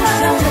like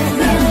her.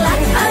 Be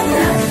like I'm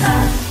not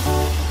her.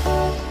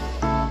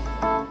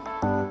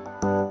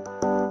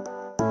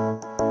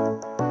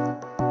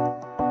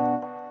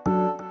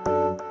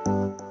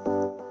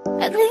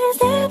 At least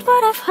that's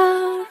what I've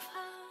heard.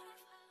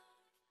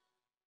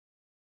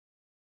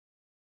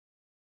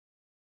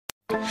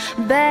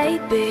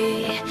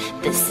 Baby,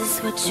 this is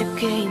what you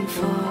came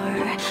for.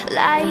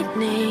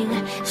 Lightning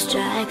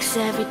strikes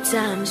every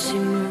time she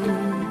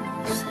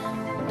moves.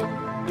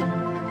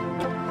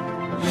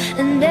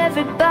 And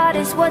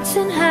everybody's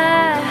watching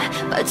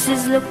her, but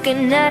she's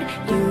looking at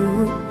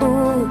you.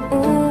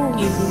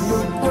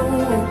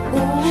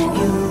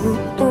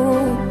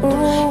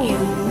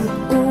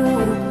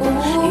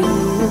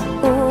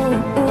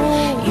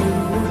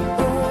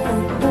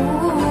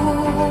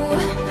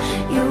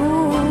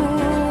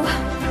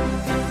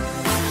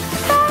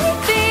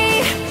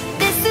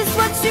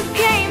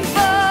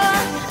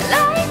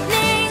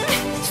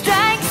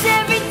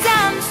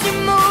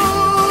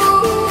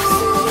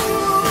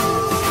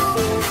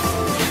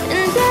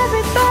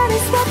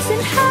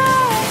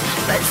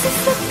 She's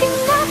looking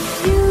at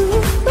you.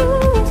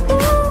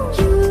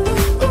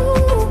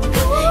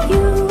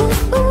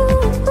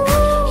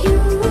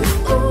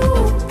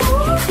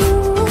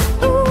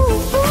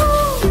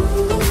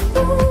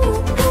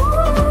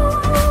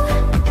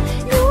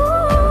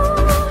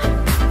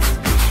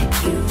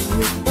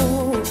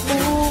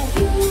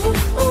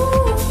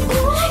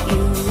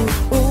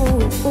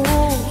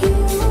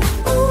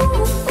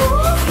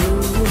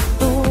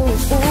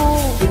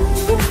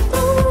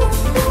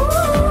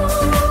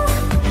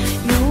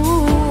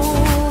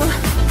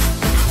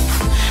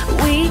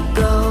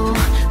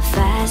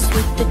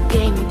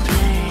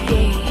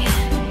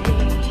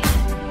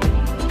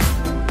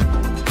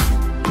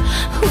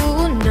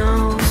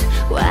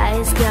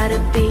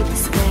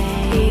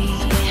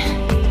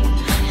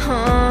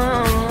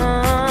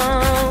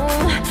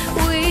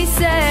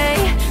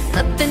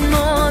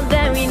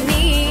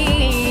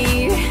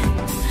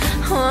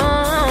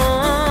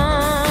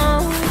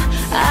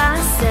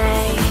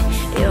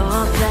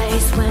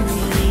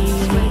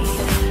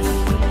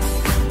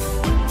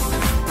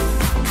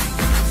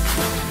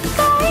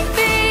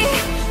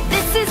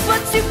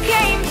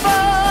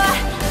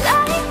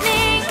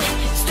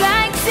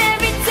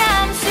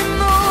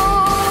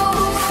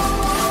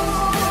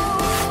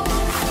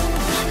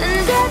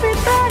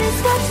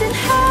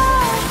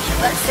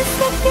 She's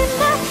looking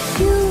at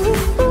you.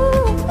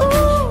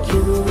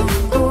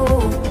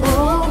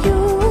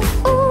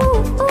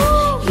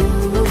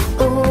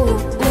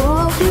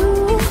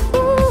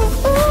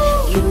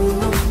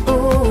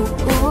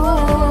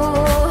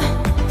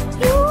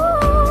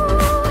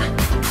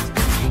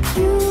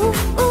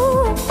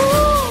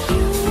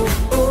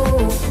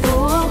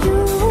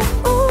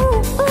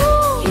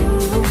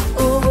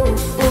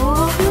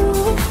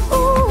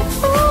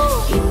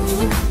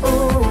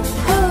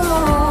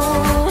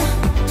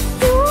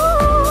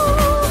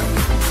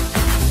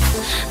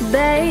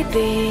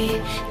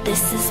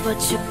 This is what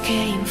you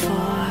came for.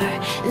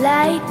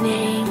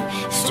 Lightning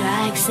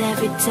strikes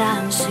every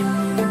time she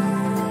moves.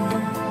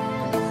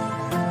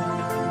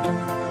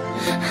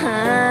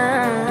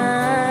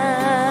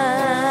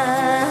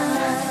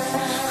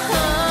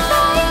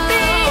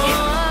 Baby,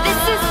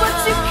 this is what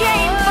you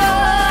came for.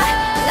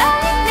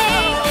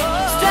 Lightning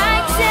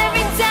strikes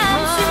every time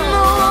she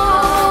moves.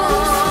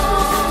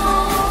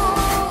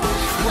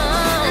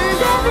 And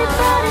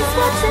everybody's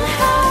watching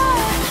her,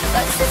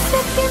 but she's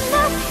looking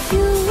at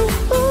you.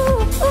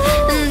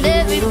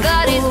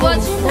 Everybody's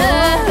watching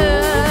her,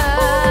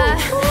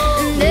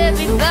 and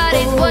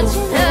everybody's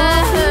watching her,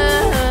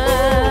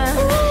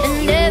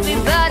 and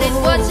everybody's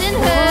watching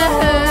her,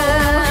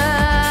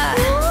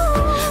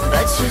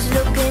 but she's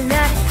looking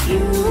at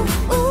you.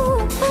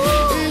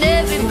 And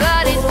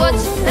everybody's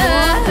watching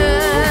her,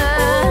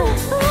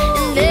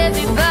 and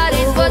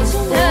everybody's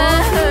watching her,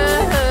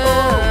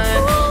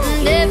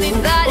 and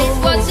everybody's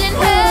watching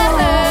her,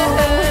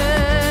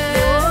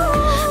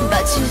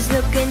 but she's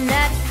looking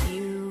at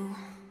you.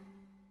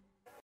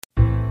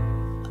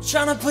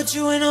 Tryna put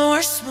you in a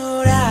worse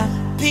mood. I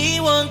be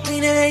one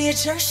cleaner than your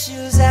church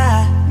shoes.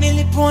 I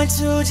merely point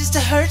to just to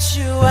hurt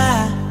you.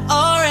 I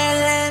all red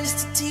land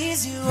just to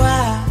tease you.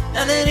 I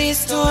none of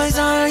these toys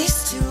are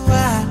used to.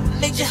 I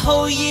made your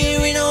whole year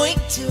in a week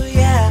too.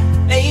 Yeah,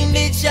 main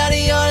bitch out of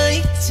your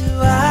league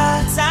too.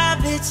 I side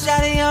bitch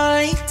out of your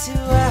league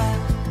too. I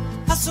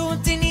hustle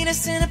what they need a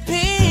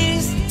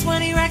centerpiece.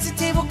 20 racks a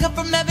table cut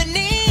from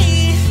ebony.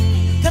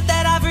 Cut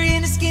that ivory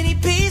into skinny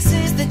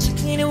pieces, then you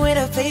clean it with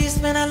a face.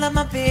 Man, I love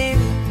my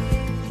baby.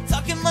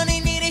 Talking money,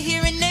 need a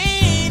hearing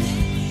aid.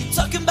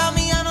 Talking about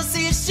me, I don't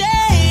see a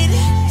shade.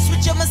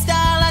 Switch up my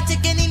style, I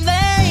take any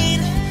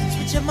lane.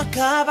 Switch up my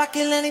car, I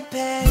kill any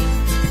pain.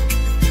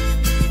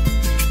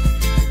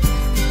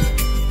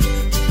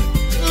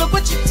 Look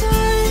what you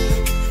done.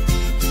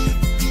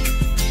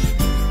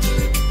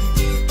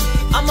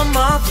 I'm a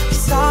motherfucking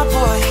star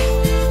boy.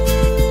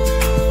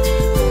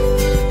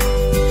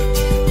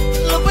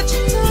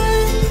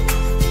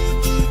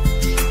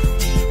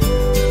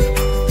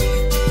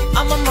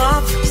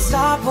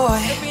 Star boy.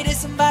 Every day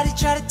somebody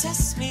try to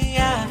test me,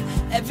 yeah.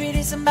 Every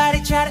day somebody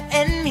try to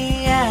end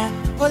me, yeah.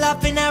 Pull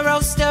up in that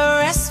roaster,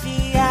 arrest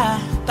me, yeah.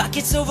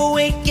 Pockets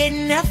overweight,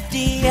 getting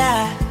hefty,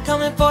 yeah.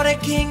 Coming for the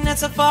king,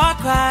 that's a far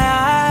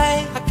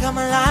cry. I come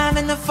alive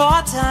in the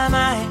fall time,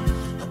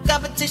 no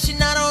competition,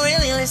 I don't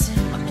really listen.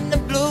 I'm in the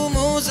blue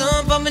moon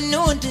zone, I'm a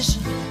new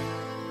edition.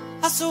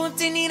 I saw if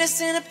they need a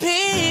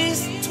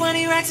centerpiece.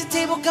 20 racks a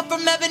table cut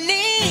from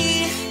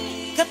ebony.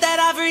 Cut that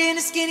ivory in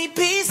the skinny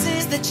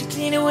pieces that you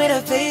clean it with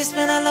a face,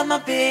 man, I love my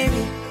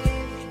baby.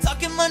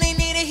 Talking money,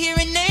 need a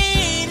hearing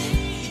aid.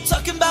 You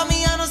talking about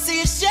me, I don't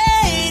see a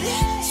shade.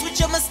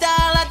 Switch up my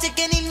style, I take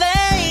any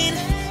lane.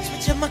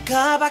 Switch up my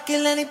car, I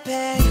kill any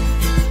pain.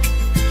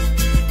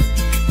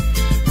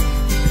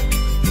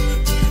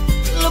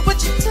 Look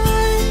what you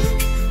done.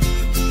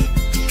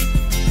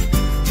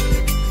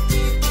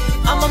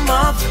 I'm a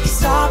motherfucking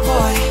star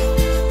boy.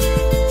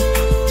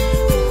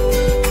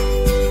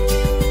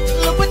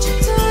 Look what you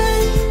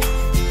done.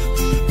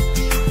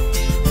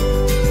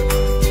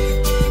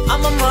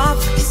 I'm a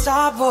motherfucking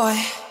star boy.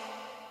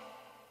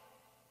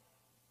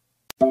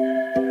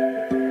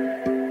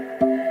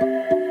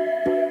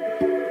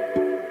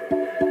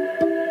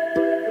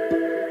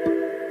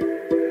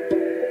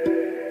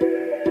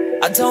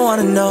 I don't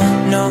wanna know,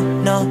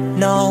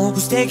 no,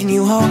 who's taking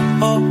you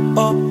home,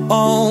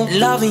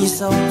 loving you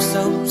so,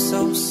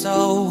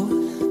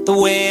 the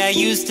way I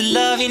used to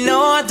love you.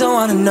 No, I don't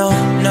wanna know,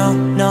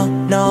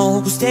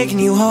 no, who's taking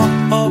you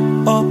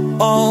home,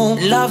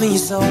 loving you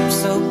so,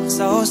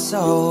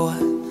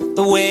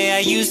 the way I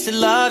used to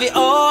love you.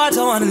 Oh, I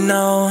don't wanna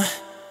know.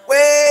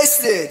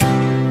 Wasted.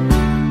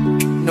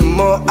 The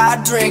more I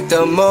drink,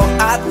 the more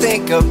I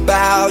think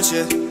about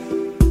you.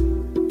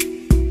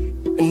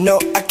 No,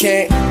 I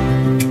can't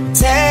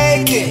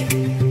take it.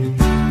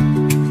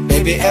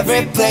 Baby,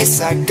 every place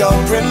I go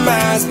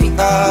reminds me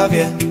of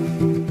you.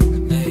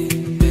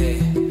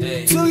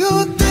 Do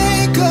you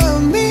think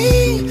of me,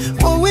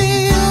 what we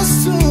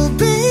used to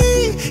be?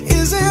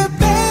 Is it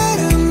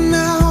better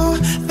now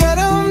that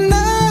I'm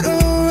not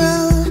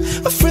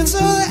around? My friends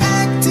are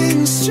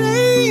acting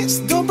strange,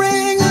 don't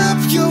bring up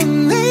your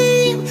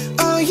name.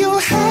 Are you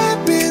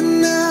happy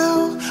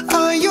now?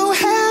 Are you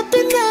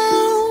happy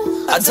now?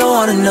 I don't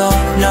wanna know,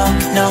 no,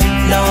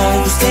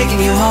 who's taking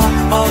you home,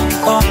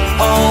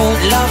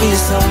 loving you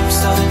so,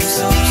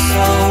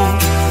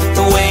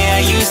 the way I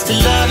used to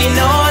love you.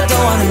 No, I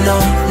don't wanna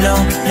know,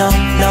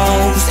 no,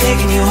 who's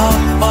taking you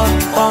home,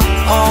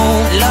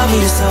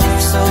 loving you so,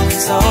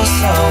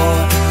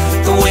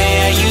 the way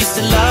I used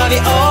to love you.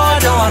 Oh, I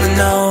don't wanna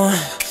know.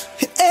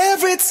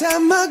 Every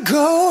time I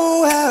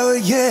go out,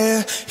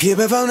 yeah, hear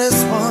it from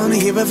this one,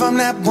 hear it from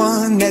that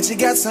one, that you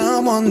got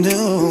someone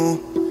new.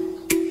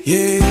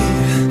 Yeah,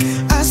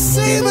 I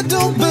say but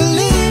don't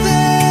believe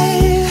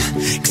it,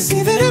 cause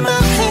even in my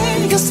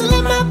head, you're still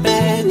in my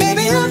bed.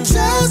 Maybe I'm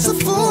just a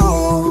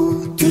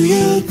fool. Do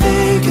you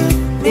think of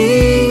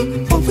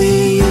me, what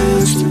we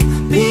used to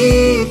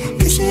be?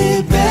 Is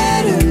it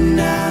better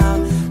now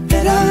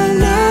that I'm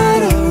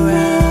not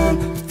around?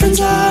 Friends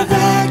are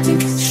acting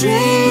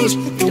strange,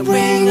 they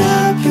bring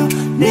up your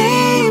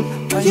name.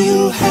 Are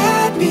you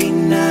happy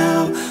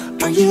now?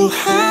 Are you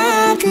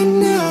happy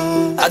now?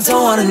 I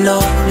don't wanna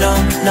know, no,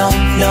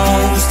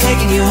 who's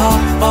taking you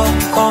home,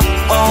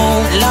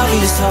 loving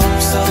you so,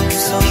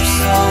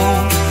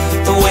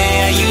 the way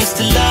I used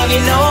to love you.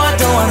 No, I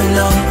don't wanna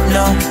know,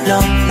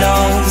 no,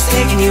 who's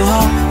taking you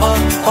home,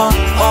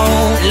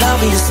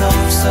 loving you so,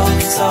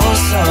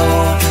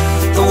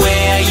 the way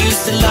I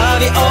used to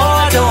love you.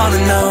 Oh, I don't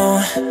wanna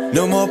know.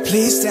 No more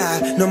please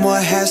stop, no more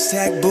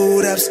hashtag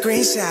boot up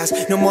screenshots.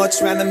 No more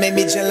trying to make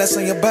me jealous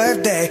on your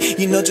birthday.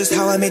 You know just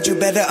how I made you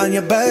better on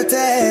your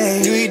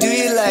birthday. Do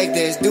you like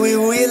this? Do we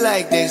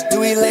like this?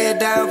 Do we lay it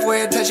down for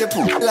you, touch your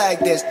poop like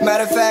this?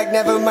 Matter of fact,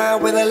 never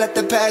mind, will I let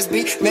the past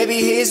be? Maybe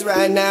he's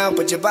right now,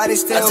 but your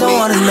body's still me. I don't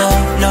wanna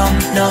know,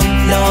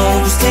 no,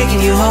 who's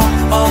taking you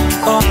home,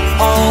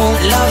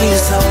 loving you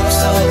so,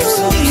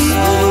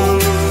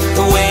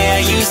 the way I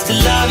used to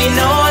love you.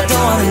 No, I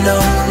don't wanna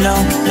know,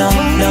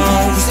 no,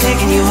 who's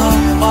taking you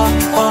home,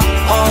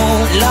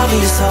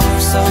 loving you so,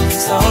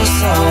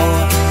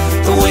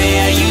 the way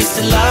I used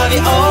to love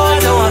you. Oh, I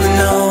don't wanna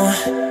know.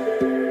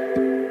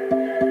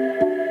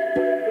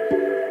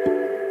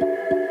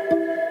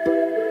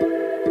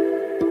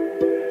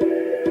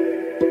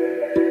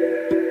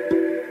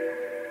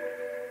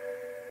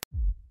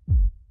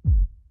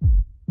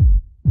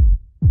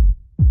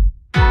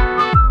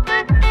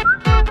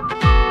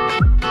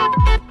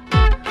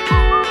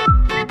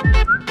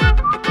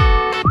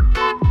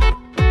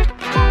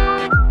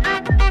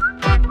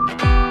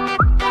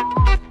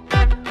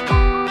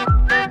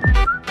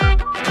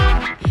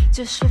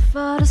 Just shoot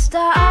for the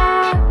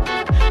stars,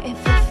 if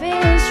it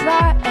feels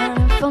right,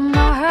 and for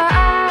my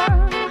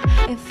heart,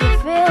 if you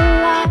feel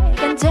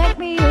like and take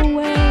me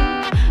away,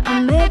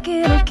 I'll make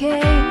it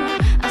okay.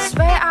 I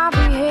swear I'll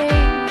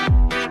behave.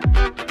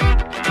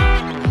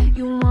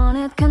 You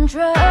wanted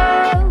control,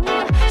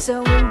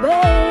 so we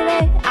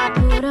waited. I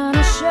put on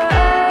a show,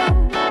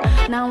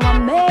 now I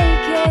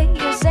make it.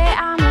 You say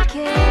I'm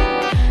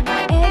okay,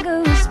 my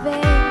ego is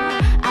fake.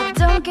 I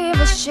don't give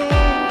a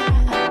shit.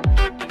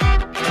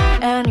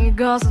 And it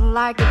goes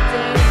like a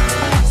day.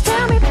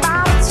 Tell me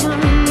about the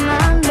time I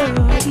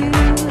love you.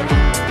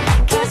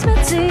 Kiss me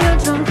till you're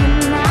drunk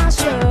and I'll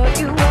show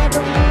you where the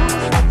rules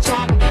are.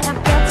 Jack, I've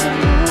got to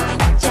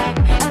move. Jack,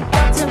 I've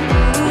got to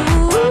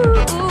move.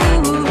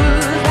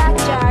 Like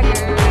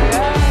Jagger,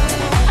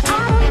 I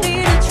don't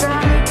need to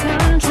try to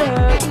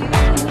control you.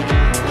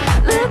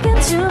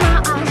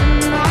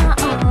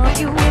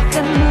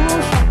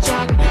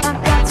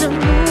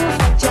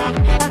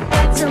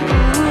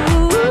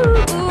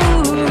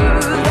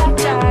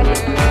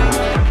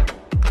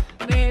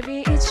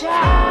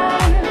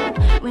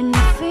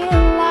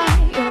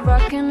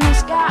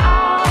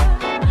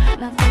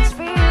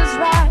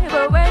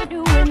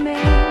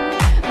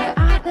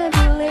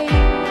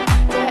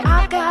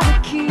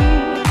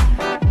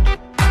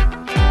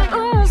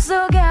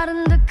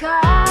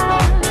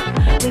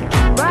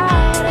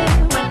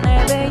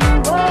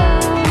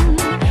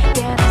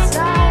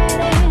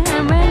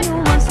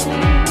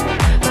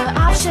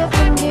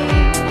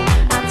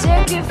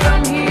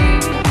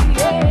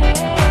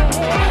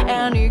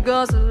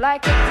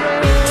 like it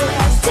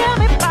does. Tell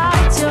me about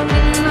it, tell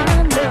me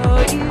I know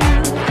you.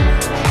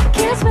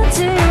 Kiss me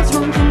till you're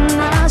drunk and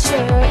I'll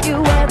show you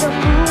where the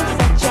moves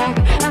that jack.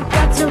 I've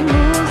got to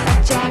move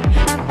that jack.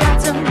 I've got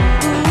to move.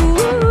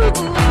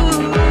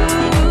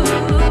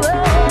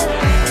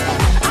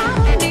 I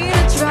don't need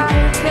to try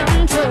to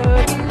control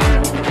you.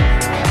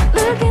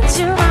 Look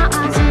into my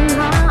eyes and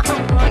I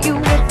own you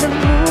with the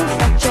moves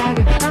that jack.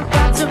 I've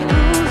got to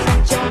move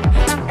that jack.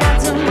 I've got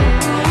to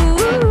move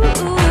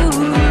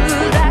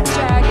that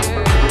jack.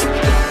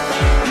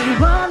 You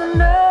wanna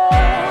know?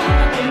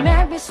 You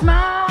make me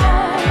smile.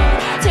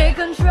 Take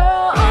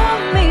control of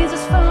me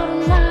just for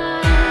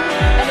tonight.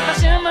 And if I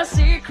share my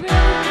secret,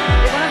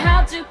 you're gonna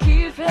have to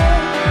keep it.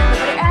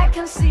 Nobody I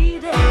can see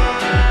that.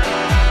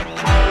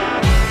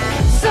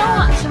 So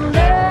much in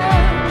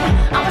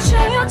love, I'ma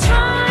show you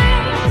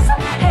tries.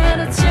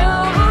 Headed to,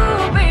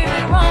 baby,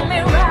 want me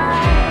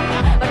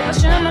right. But if I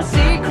share my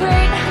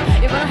secret,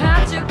 you're gonna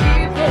have to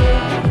keep it.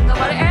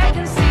 Nobody I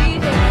can see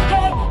that.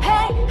 Hey,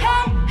 hey,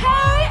 hey,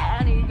 hey,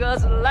 and he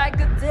goes like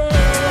a day.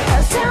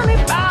 Tell me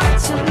about it,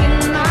 tell me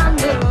I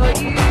know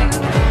you.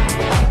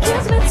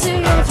 Kiss me till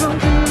you're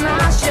drunk and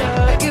I'll show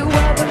you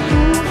where the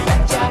move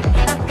that jack.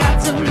 I've got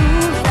to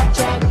move that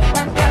jack.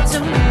 I've got to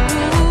move.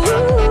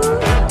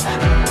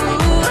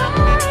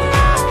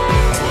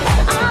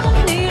 I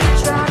don't need to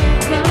try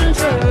to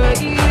control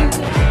you.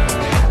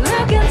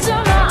 Look into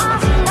my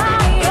eyes and I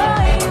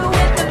owe you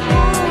with the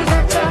move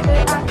that jack.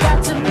 I've got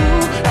to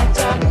move that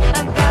jack.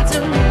 I've got to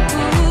move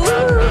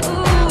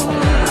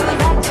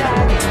that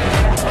jack.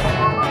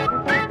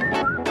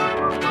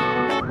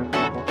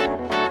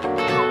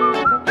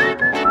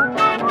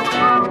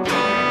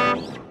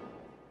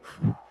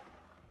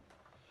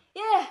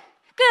 Yeah,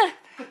 good,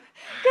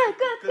 good,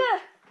 good, good.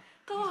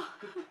 Come on.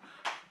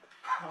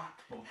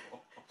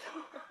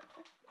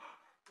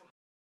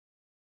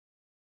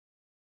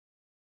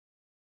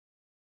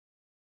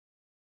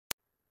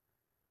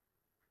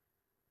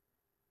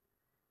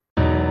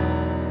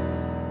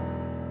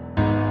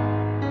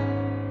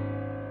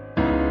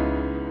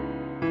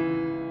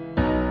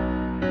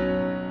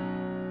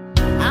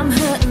 I'm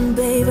hurting,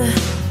 baby.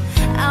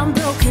 I'm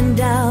broken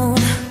down.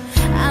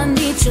 I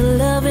need your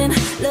loving,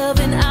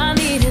 loving. I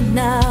need it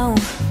now.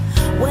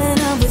 When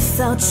I'm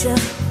without you,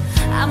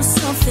 I'm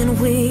something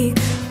weak.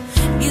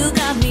 You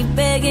got me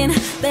begging,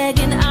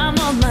 begging. I'm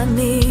on my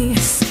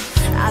knees.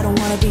 I don't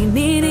wanna be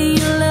needing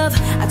your love.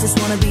 I just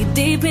wanna be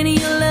deep in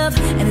your love.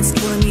 And it's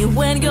killing me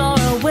when you're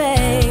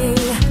away.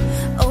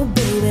 Oh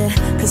baby,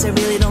 'cause I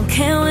really don't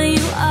care where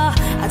you are.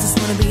 I just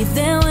wanna be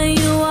there when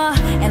you are.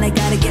 And I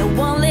gotta get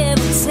one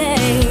little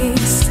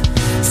taste.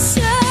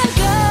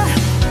 Sugar,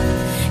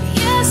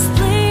 yes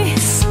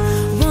please.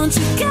 Won't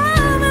you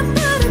come and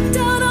put it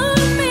down on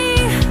me?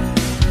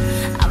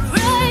 I'm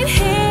right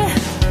here,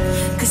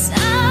 'cause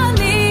I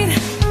need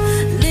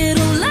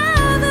little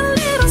love and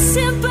little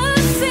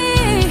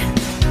sympathy.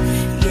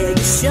 Yeah,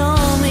 you show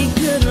me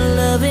good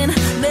loving,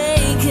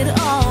 make it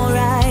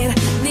alright.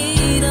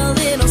 Need a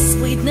little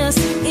sweetness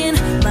in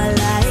my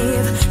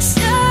life.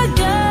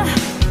 Sugar,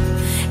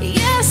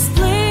 yes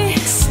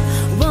please.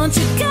 Won't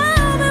you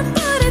come and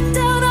put it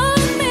down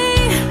on me?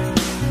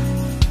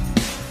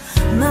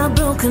 My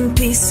broken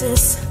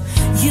pieces,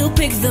 you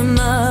pick them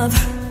up.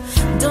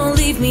 Don't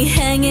leave me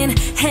hanging,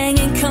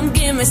 hanging. Come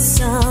give me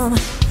some.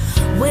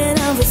 When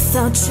I'm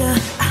without you,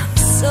 I'm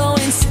so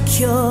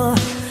insecure.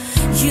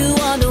 You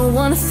are the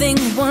one thing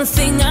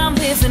I'm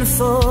living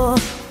for.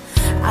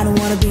 I don't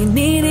wanna be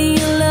needing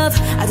your love.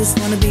 I just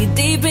wanna be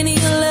deep in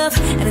your love.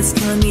 And it's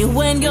killing me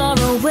when you're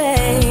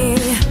away.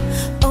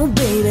 Oh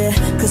baby,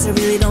 'cause I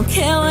really don't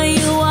care where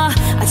you are.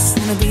 I just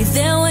wanna be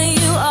there when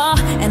you are.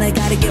 And I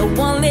gotta get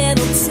one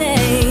little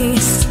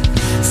taste.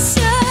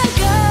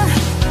 Sugar,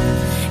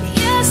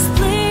 yes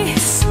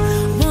please.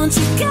 Won't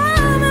you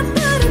come and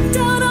put it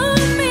down on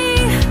me?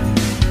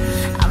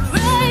 I'm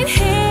right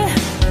here,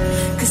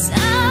 'cause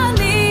I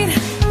need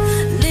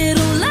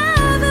little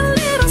love and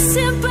little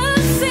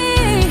sympathy.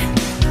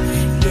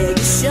 Yeah,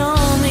 you show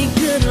me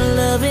good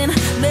loving,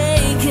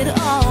 make it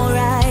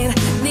alright.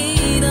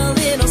 Need a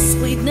little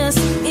sweetness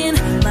in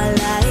my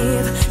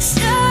life.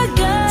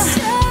 Sugar,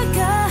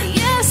 sugar,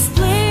 yes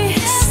please.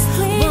 Yes,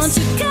 please. Won't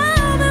you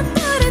come and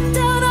put it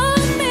down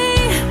on me?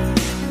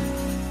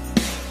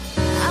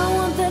 I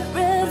want that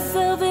red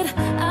velvet,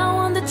 I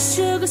want that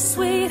sugar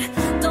sweet.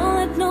 Don't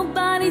let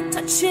nobody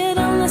touch it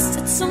unless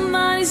it's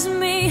somebody's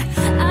me.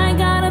 I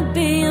gotta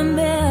be in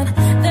bed,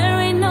 there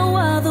ain't no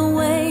other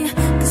way.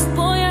 'Cause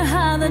boy, you're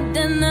hotter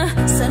than the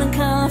Southern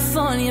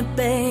California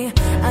Bay.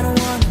 I don't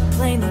wanna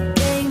play no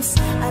games,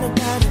 I don't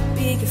gotta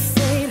be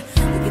afraid.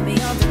 You give me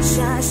all the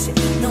shy shit,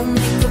 no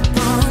makeup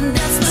on,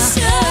 that's my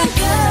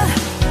sugar.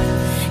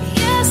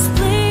 Yes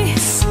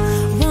please,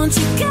 won't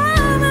you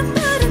come and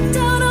put it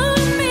down on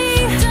me?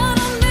 Down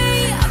on me,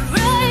 I'm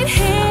right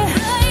here,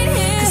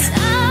 'cause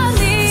I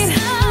need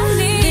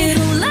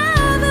little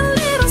love and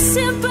little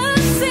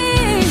sympathy.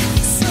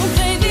 So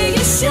baby,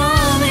 you show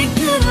me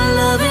good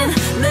loving,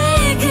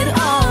 make it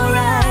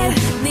alright.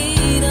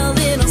 Need a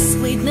little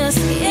sweetness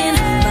in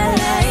my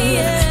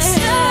life.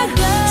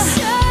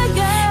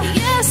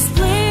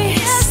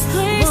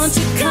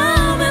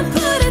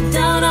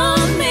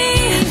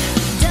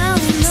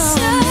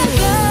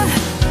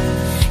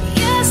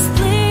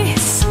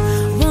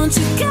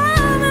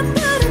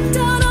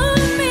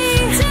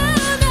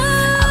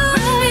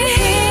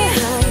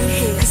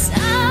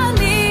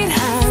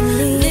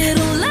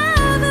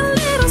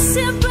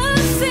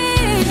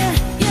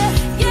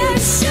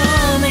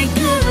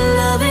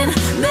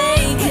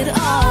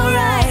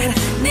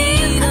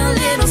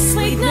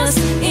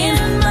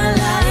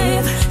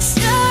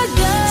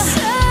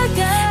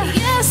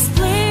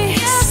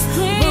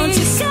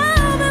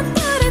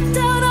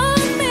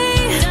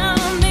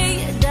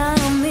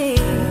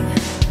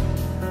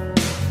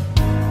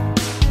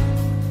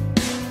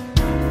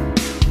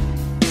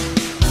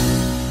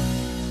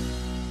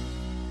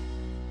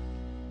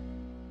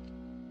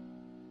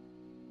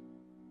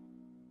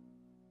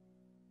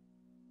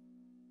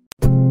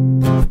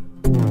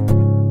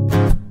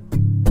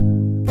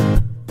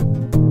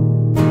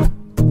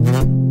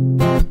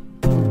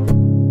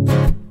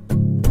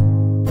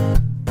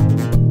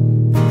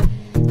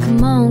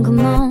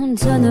 on,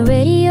 turn the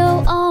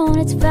radio on.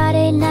 It's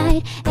Friday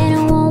night and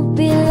it won't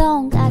be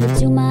long. Gotta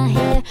do my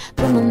hair,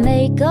 put my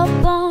makeup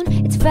on.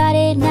 It's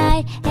Friday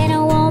night and it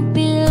won't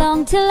be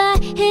long till I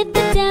hit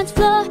the dance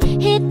floor,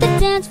 hit the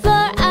dance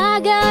floor.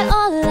 I got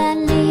all I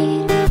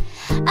need.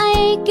 I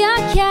ain't got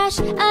cash,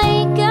 I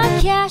ain't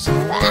got cash,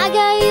 but I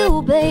got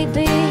you,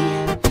 baby.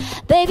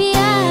 Baby,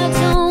 I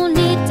don't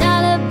need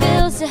dollar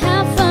bills to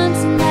have fun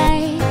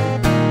tonight.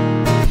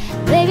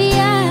 Baby,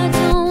 I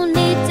don't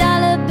need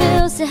dollar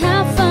bills to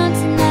have fun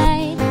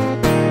tonight.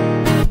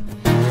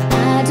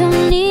 I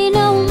don't need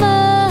no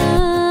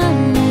money,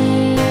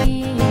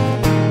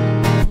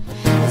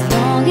 as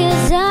long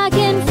as I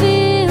can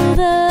feel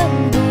the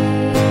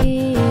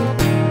beat.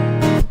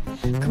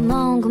 Come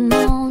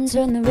on,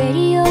 turn the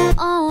radio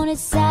on.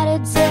 It's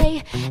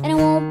Saturday and it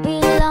won't be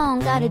long.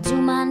 Gotta do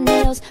my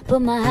nails,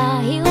 put my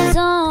high heels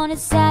on.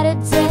 It's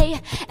Saturday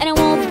and it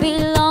won't be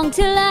long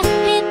till I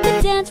hit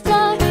the dance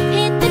floor,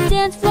 hit the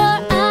dance floor.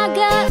 I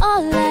got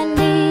all I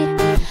need.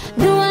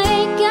 No, I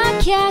ain't got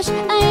cash,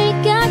 I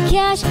ain't got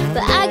cash,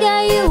 but I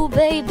got you,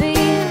 baby.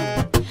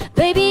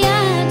 Baby,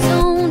 I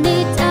don't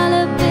need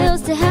dollar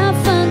bills to have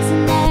fun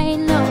tonight,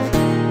 no.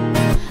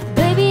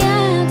 Baby,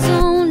 I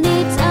don't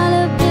need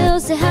dollar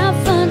bills to have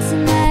fun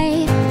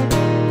tonight.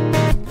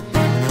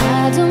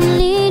 I don't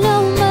need no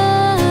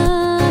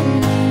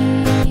money,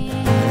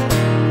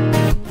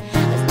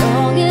 as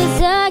long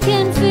as I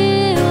can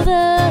feel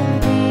the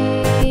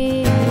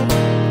beat.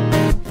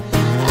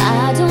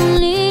 I don't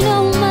need no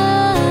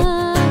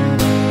money,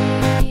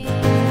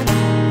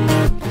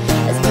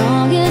 as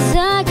long as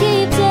I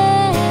keep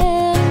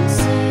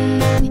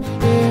dancing,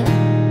 yeah.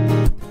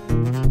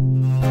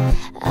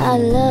 I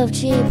love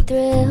cheap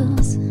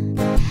thrills,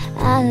 I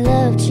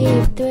love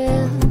cheap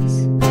thrills,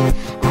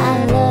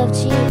 I love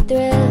cheap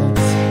thrills,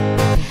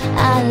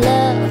 I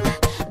love.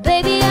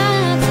 Baby, I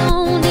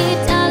don't need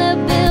dollar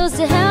bills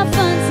to have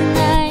fun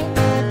tonight.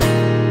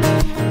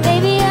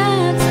 Baby,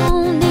 I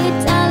don't need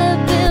dollar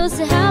bills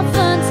to have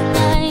fun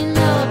tonight,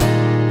 no.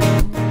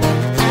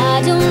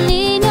 I don't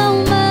need no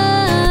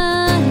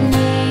money,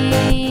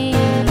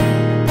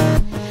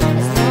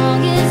 as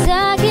long as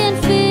I can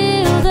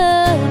feel the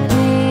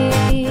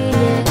beat,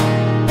 yeah.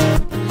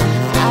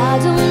 I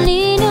don't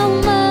need no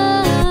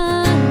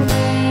money,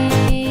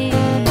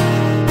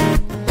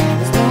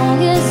 as long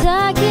as I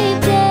keep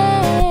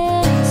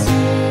dancing.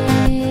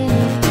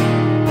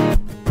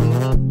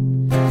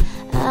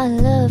 I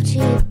love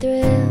cheap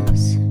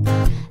thrills,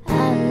 I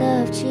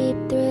love cheap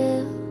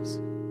thrills.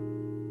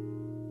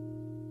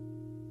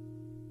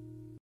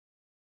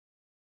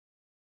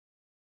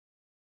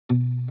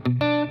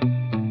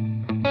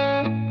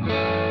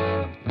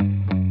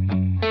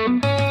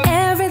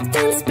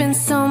 Everything's been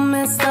so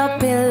messed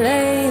up here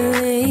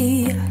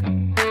lately.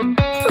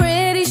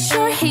 Pretty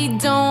sure he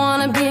don't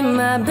wanna be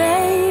my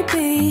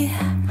baby.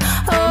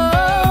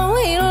 Oh,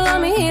 he don't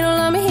love me, he don't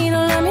love me, he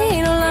don't love me,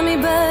 he don't love me,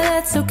 but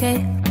that's okay.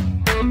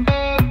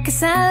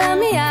 'Cause I love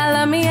me, I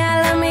love me, I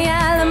love me,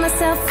 I love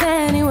myself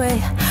anyway.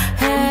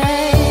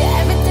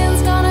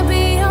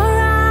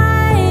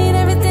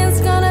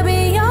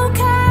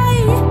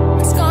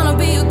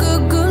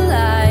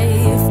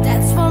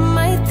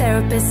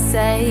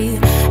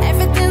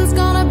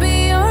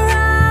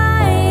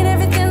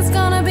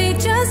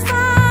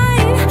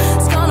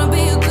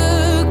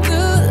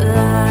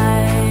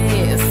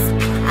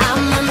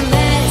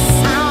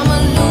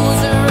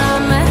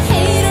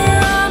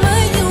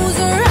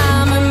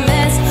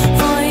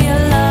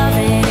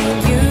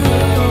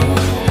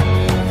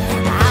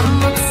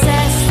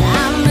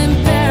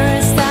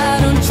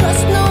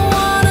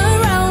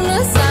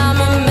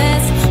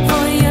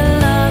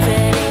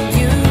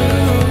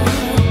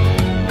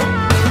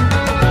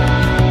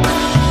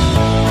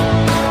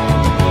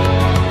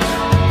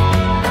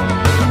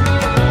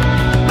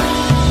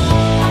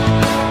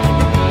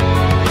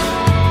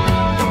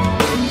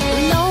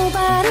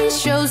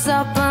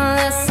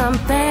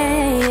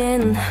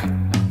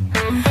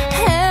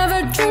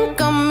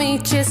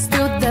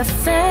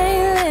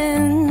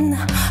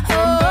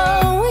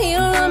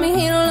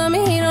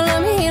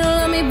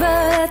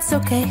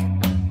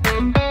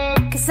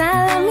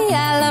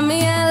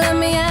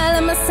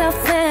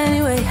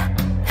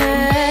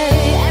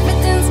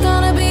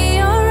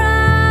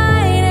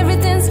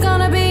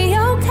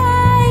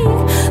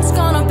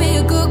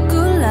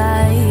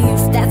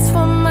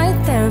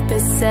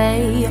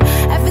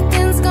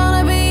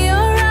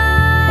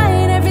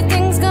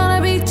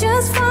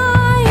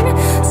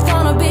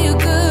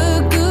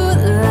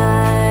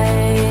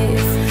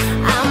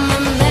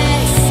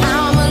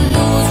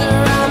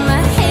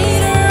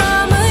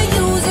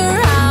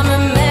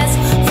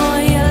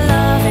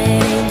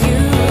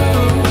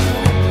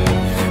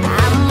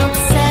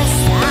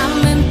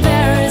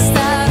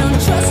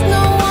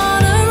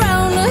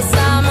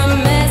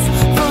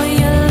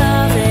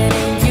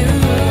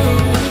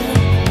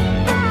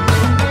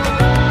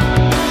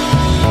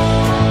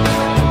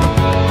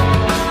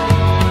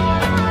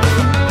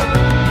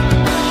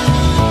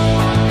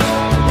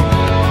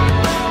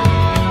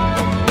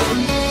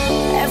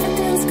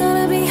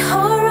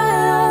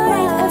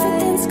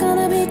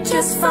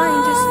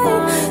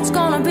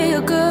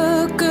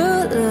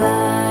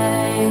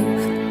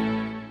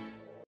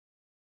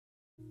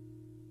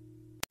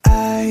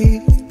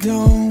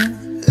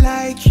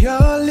 like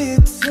your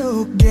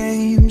little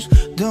games,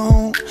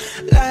 don't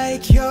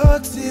like your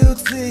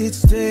tilted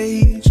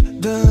stage.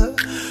 The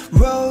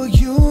role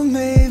you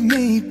made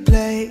me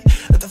play,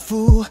 the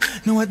fool,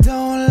 no I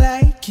don't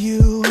like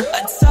you.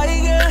 A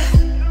tiger,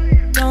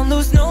 don't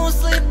lose no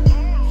sleep,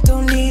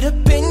 don't need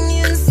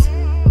opinions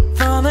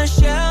from a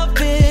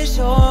shellfish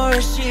or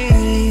a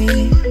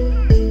sheep.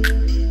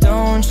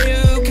 Don't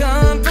you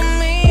come for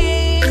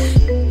me,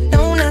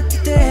 no not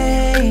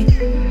today.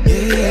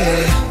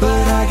 Yeah,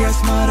 but I got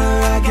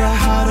smarter, I got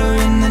harder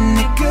in the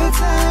nick of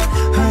time.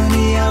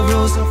 Honey, I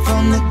rose up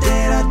from the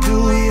dead, I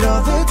do it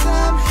all the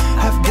time.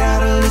 I've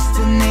got a list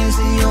of names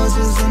and yours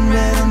isn't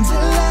read until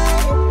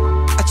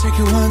I check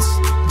it once,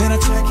 then I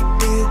check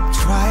it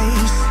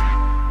twice.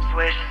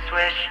 Swish,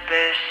 swish,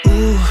 bish.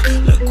 Ooh,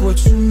 look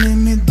what you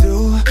made me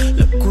do.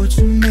 Look what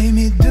you made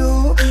me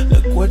do.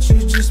 Look what you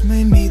just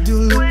made me do.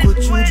 Look what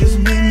you just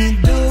made me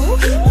do.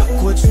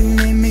 Look what you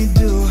made me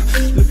do.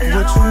 Look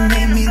what you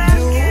made me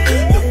do.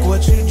 Look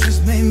what you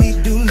just made me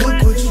do.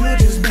 Look what you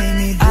just made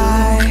me do.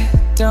 I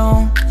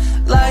don't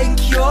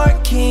like your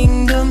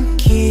kingdom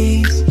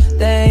keys.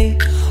 They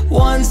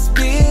once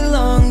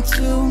belonged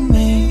to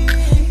me.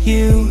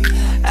 You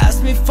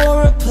asked me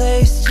for a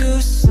place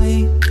to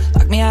sleep,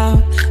 locked me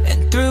out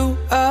and threw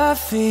a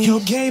feast. Your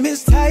game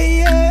is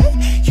tired,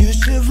 you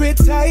should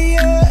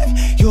retire.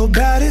 You're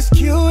about as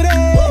cute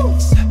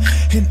as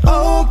an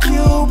old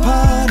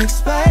coupon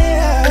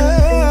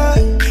expired.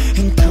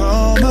 And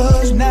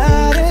karma's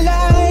not a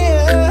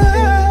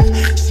liar,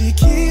 she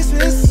keeps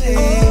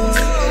receipts.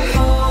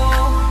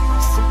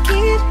 So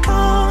keep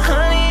on,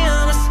 honey,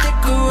 I'ma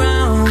stick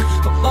around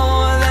for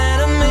more than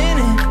a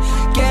minute.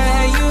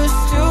 Get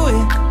used to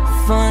it.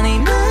 Funny,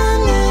 my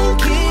name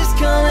keeps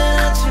coming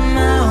out your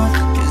mouth,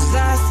 'cause I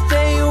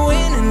stay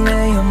winning,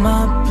 lay on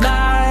my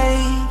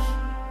life.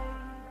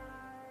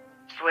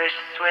 Swish,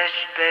 swish,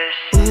 bish.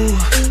 Ooh,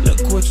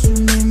 look what you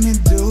made me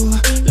do.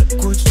 Look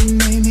what you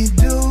made me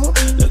do.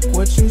 Look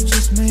what you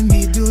just made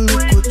me do.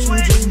 Look what you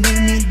just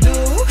made me do.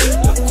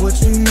 Look what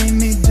you made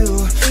me do.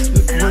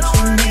 Look what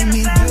you made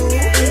me do.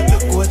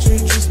 Look what you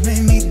just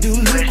made me do.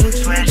 Look what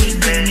you just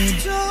made me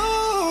do.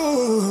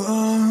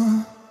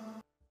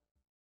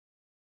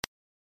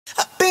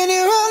 I've been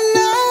here all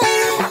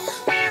night,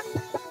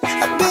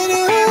 I've been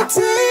here all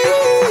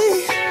day.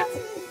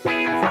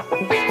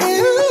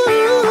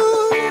 Ooh,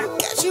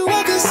 got you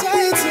walking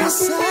side to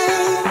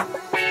side.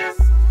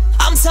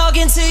 I'm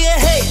talking to you,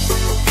 hey.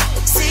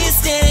 See you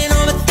standing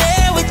over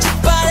there with your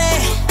body,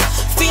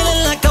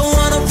 feeling like I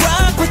wanna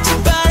rock with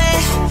your body.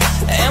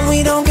 And we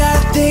don't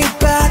gotta think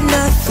about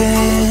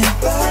nothing.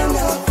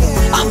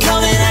 I'm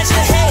coming at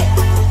you, hey,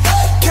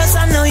 'cause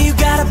I know you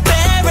got a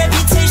bad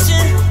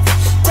reputation.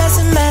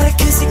 Doesn't matter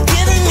 'cause you're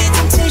giving me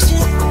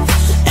temptation.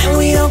 And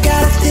we don't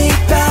gotta think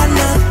about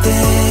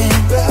nothing.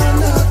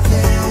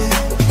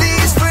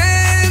 These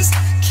friends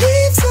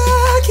keep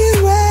talking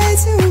way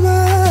too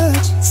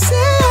much.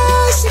 Say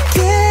I should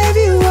give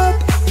you up.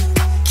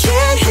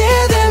 Can't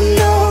hear them,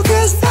 no,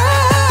 'cause I've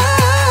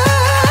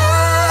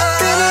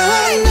been here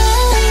right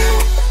now,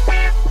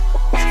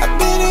 I've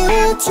been here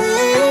all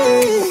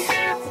day.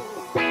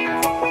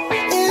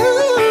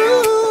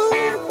 Ooh,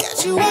 got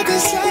you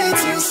walking side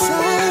to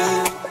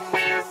side.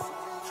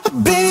 I've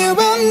been here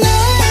all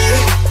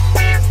night,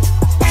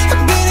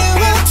 I've been here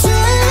all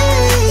day.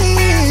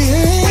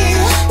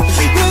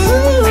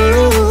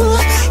 Ooh,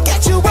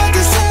 got you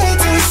walking side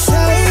to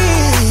side.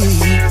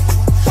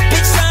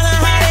 Been tryna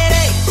hide it,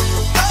 hey.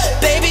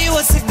 Baby,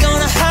 what's it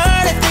gonna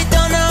hurt if they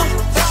don't know?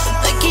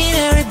 Making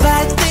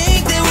everybody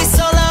think that we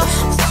solo.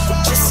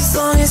 Just as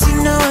long as you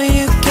know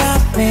you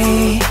got me.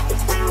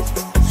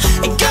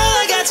 And girl,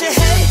 I got your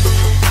head,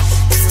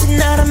 'cause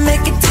tonight I'm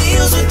making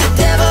deals with the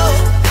devil.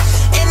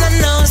 And I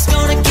know it's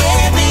gonna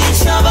get me in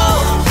trouble.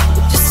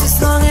 Just as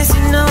long as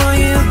you know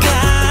you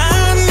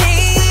got me.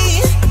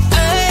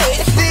 Hey.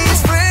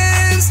 These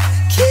friends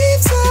keep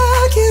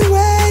talking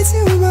way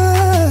too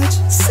much.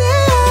 Say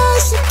I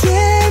should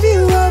give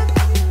you up.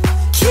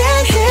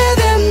 Can't hear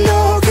them, no,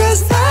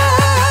 'cause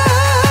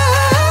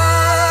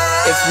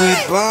if we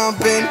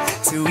bump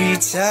into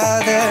each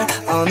other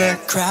on the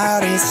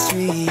crowded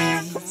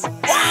streets,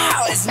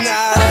 wow, it's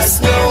not us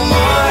no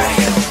more.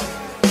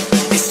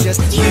 It's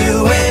just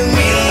you and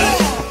me.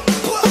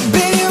 I've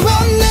been here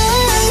all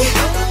night,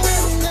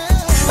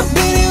 I've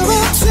been here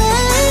all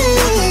day.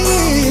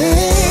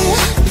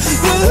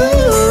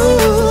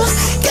 Ooh,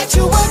 got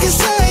you walking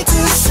side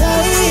to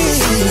side.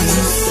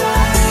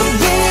 I've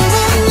been here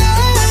all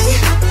night,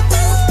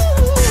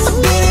 I've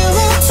been here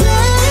all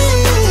day.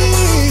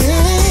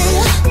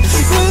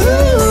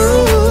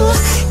 Ooh,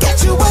 got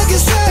you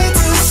walking side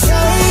to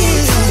side.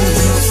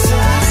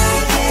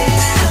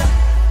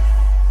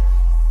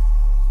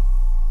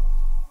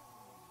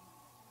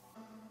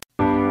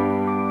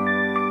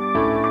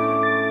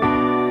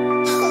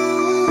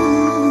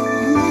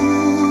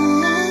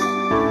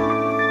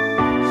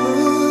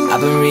 I've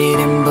been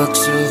reading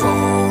books of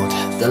old,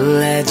 the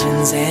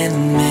legends and the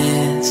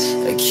myths,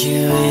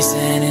 Achilles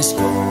and his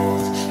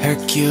gold,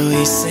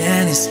 Hercules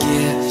and his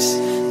gifts,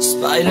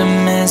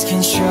 Spider-Man's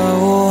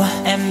control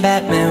and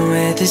Batman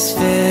with his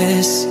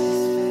fist.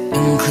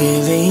 And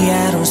clearly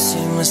I don't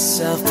see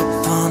myself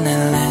upon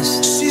that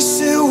list. She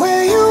said,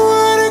 where you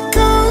wanna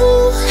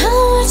go? How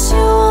much you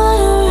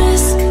wanna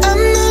risk?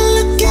 I'm not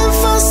looking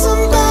for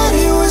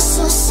somebody with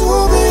some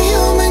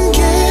superhuman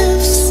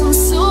gifts, Some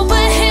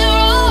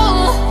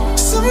superhero,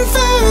 some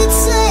fairy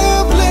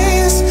tale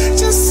bliss,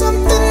 just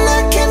something I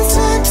can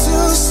turn to,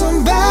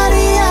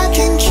 somebody I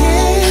can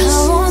kiss. I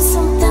want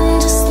something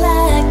just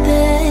like this.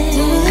 I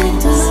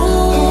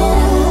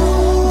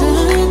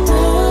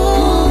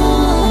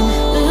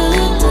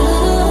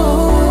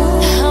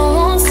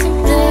want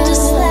something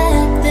just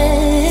like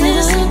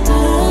this.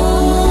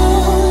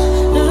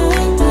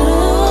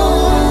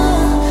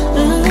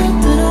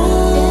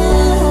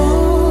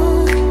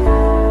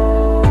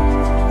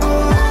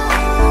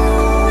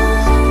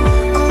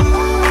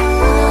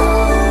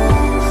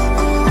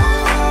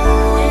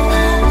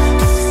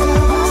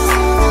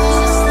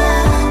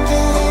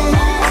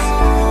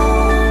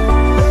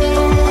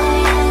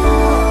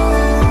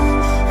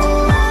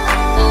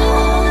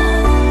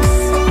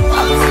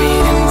 I've been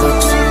reading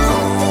books of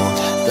old,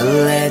 the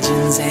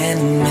legends and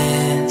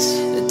myths,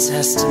 the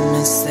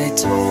testaments they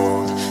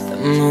told, the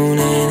moon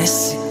and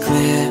its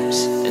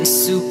eclipse, and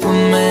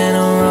Superman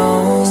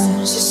arose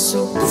just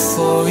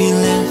before he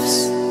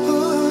lives.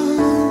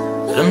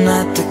 But I'm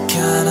not the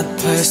kind of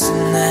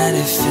person that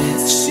it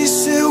fits. She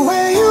said,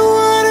 where you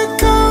wanna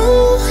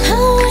go?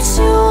 How much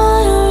you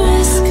wanna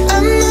risk?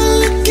 I'm not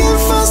looking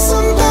for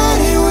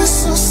somebody with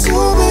some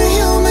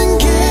superhuman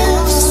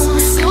gifts, Some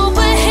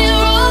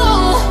superhero,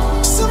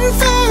 some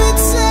fairy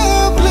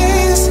tale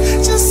bliss,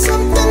 just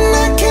something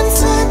I can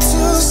turn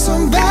to,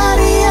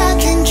 somebody I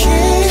can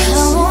kiss. I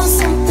want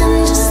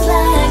something just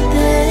like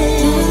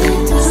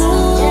this.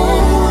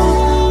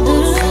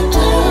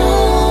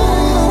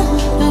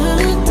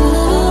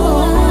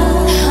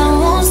 I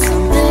want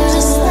something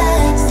just like this.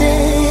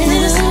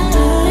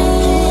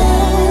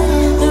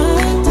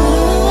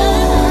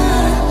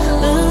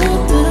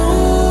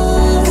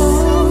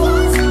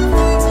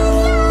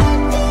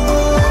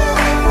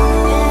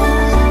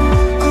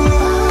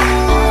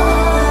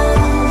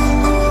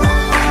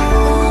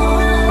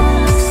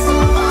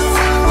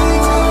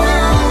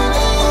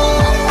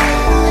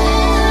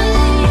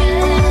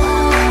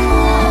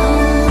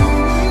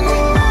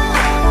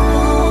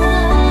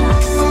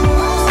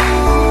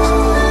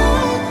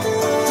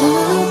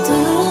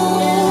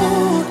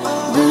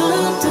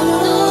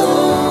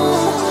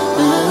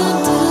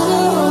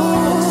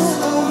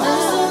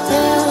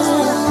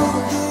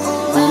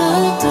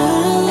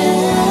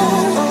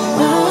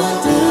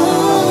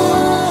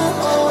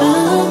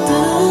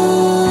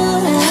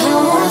 I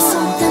want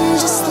something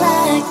just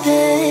like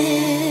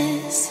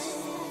this.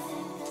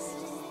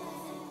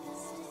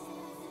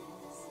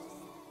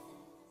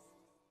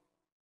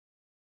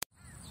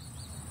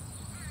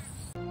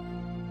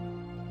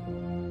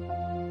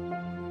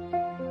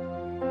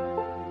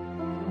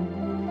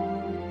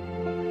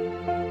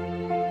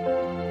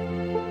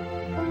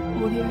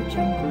 Audio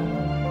Jungle.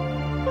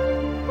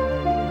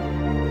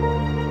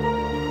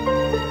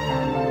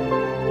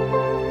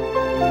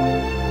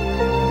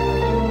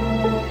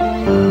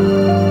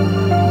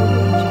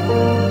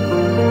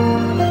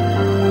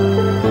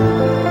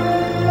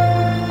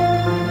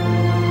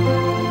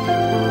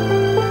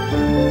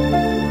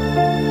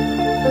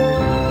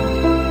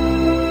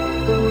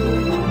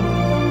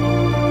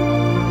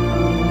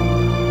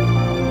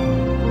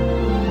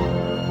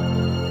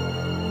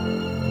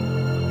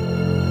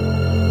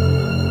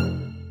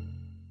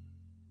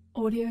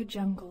 Audio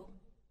Jungle.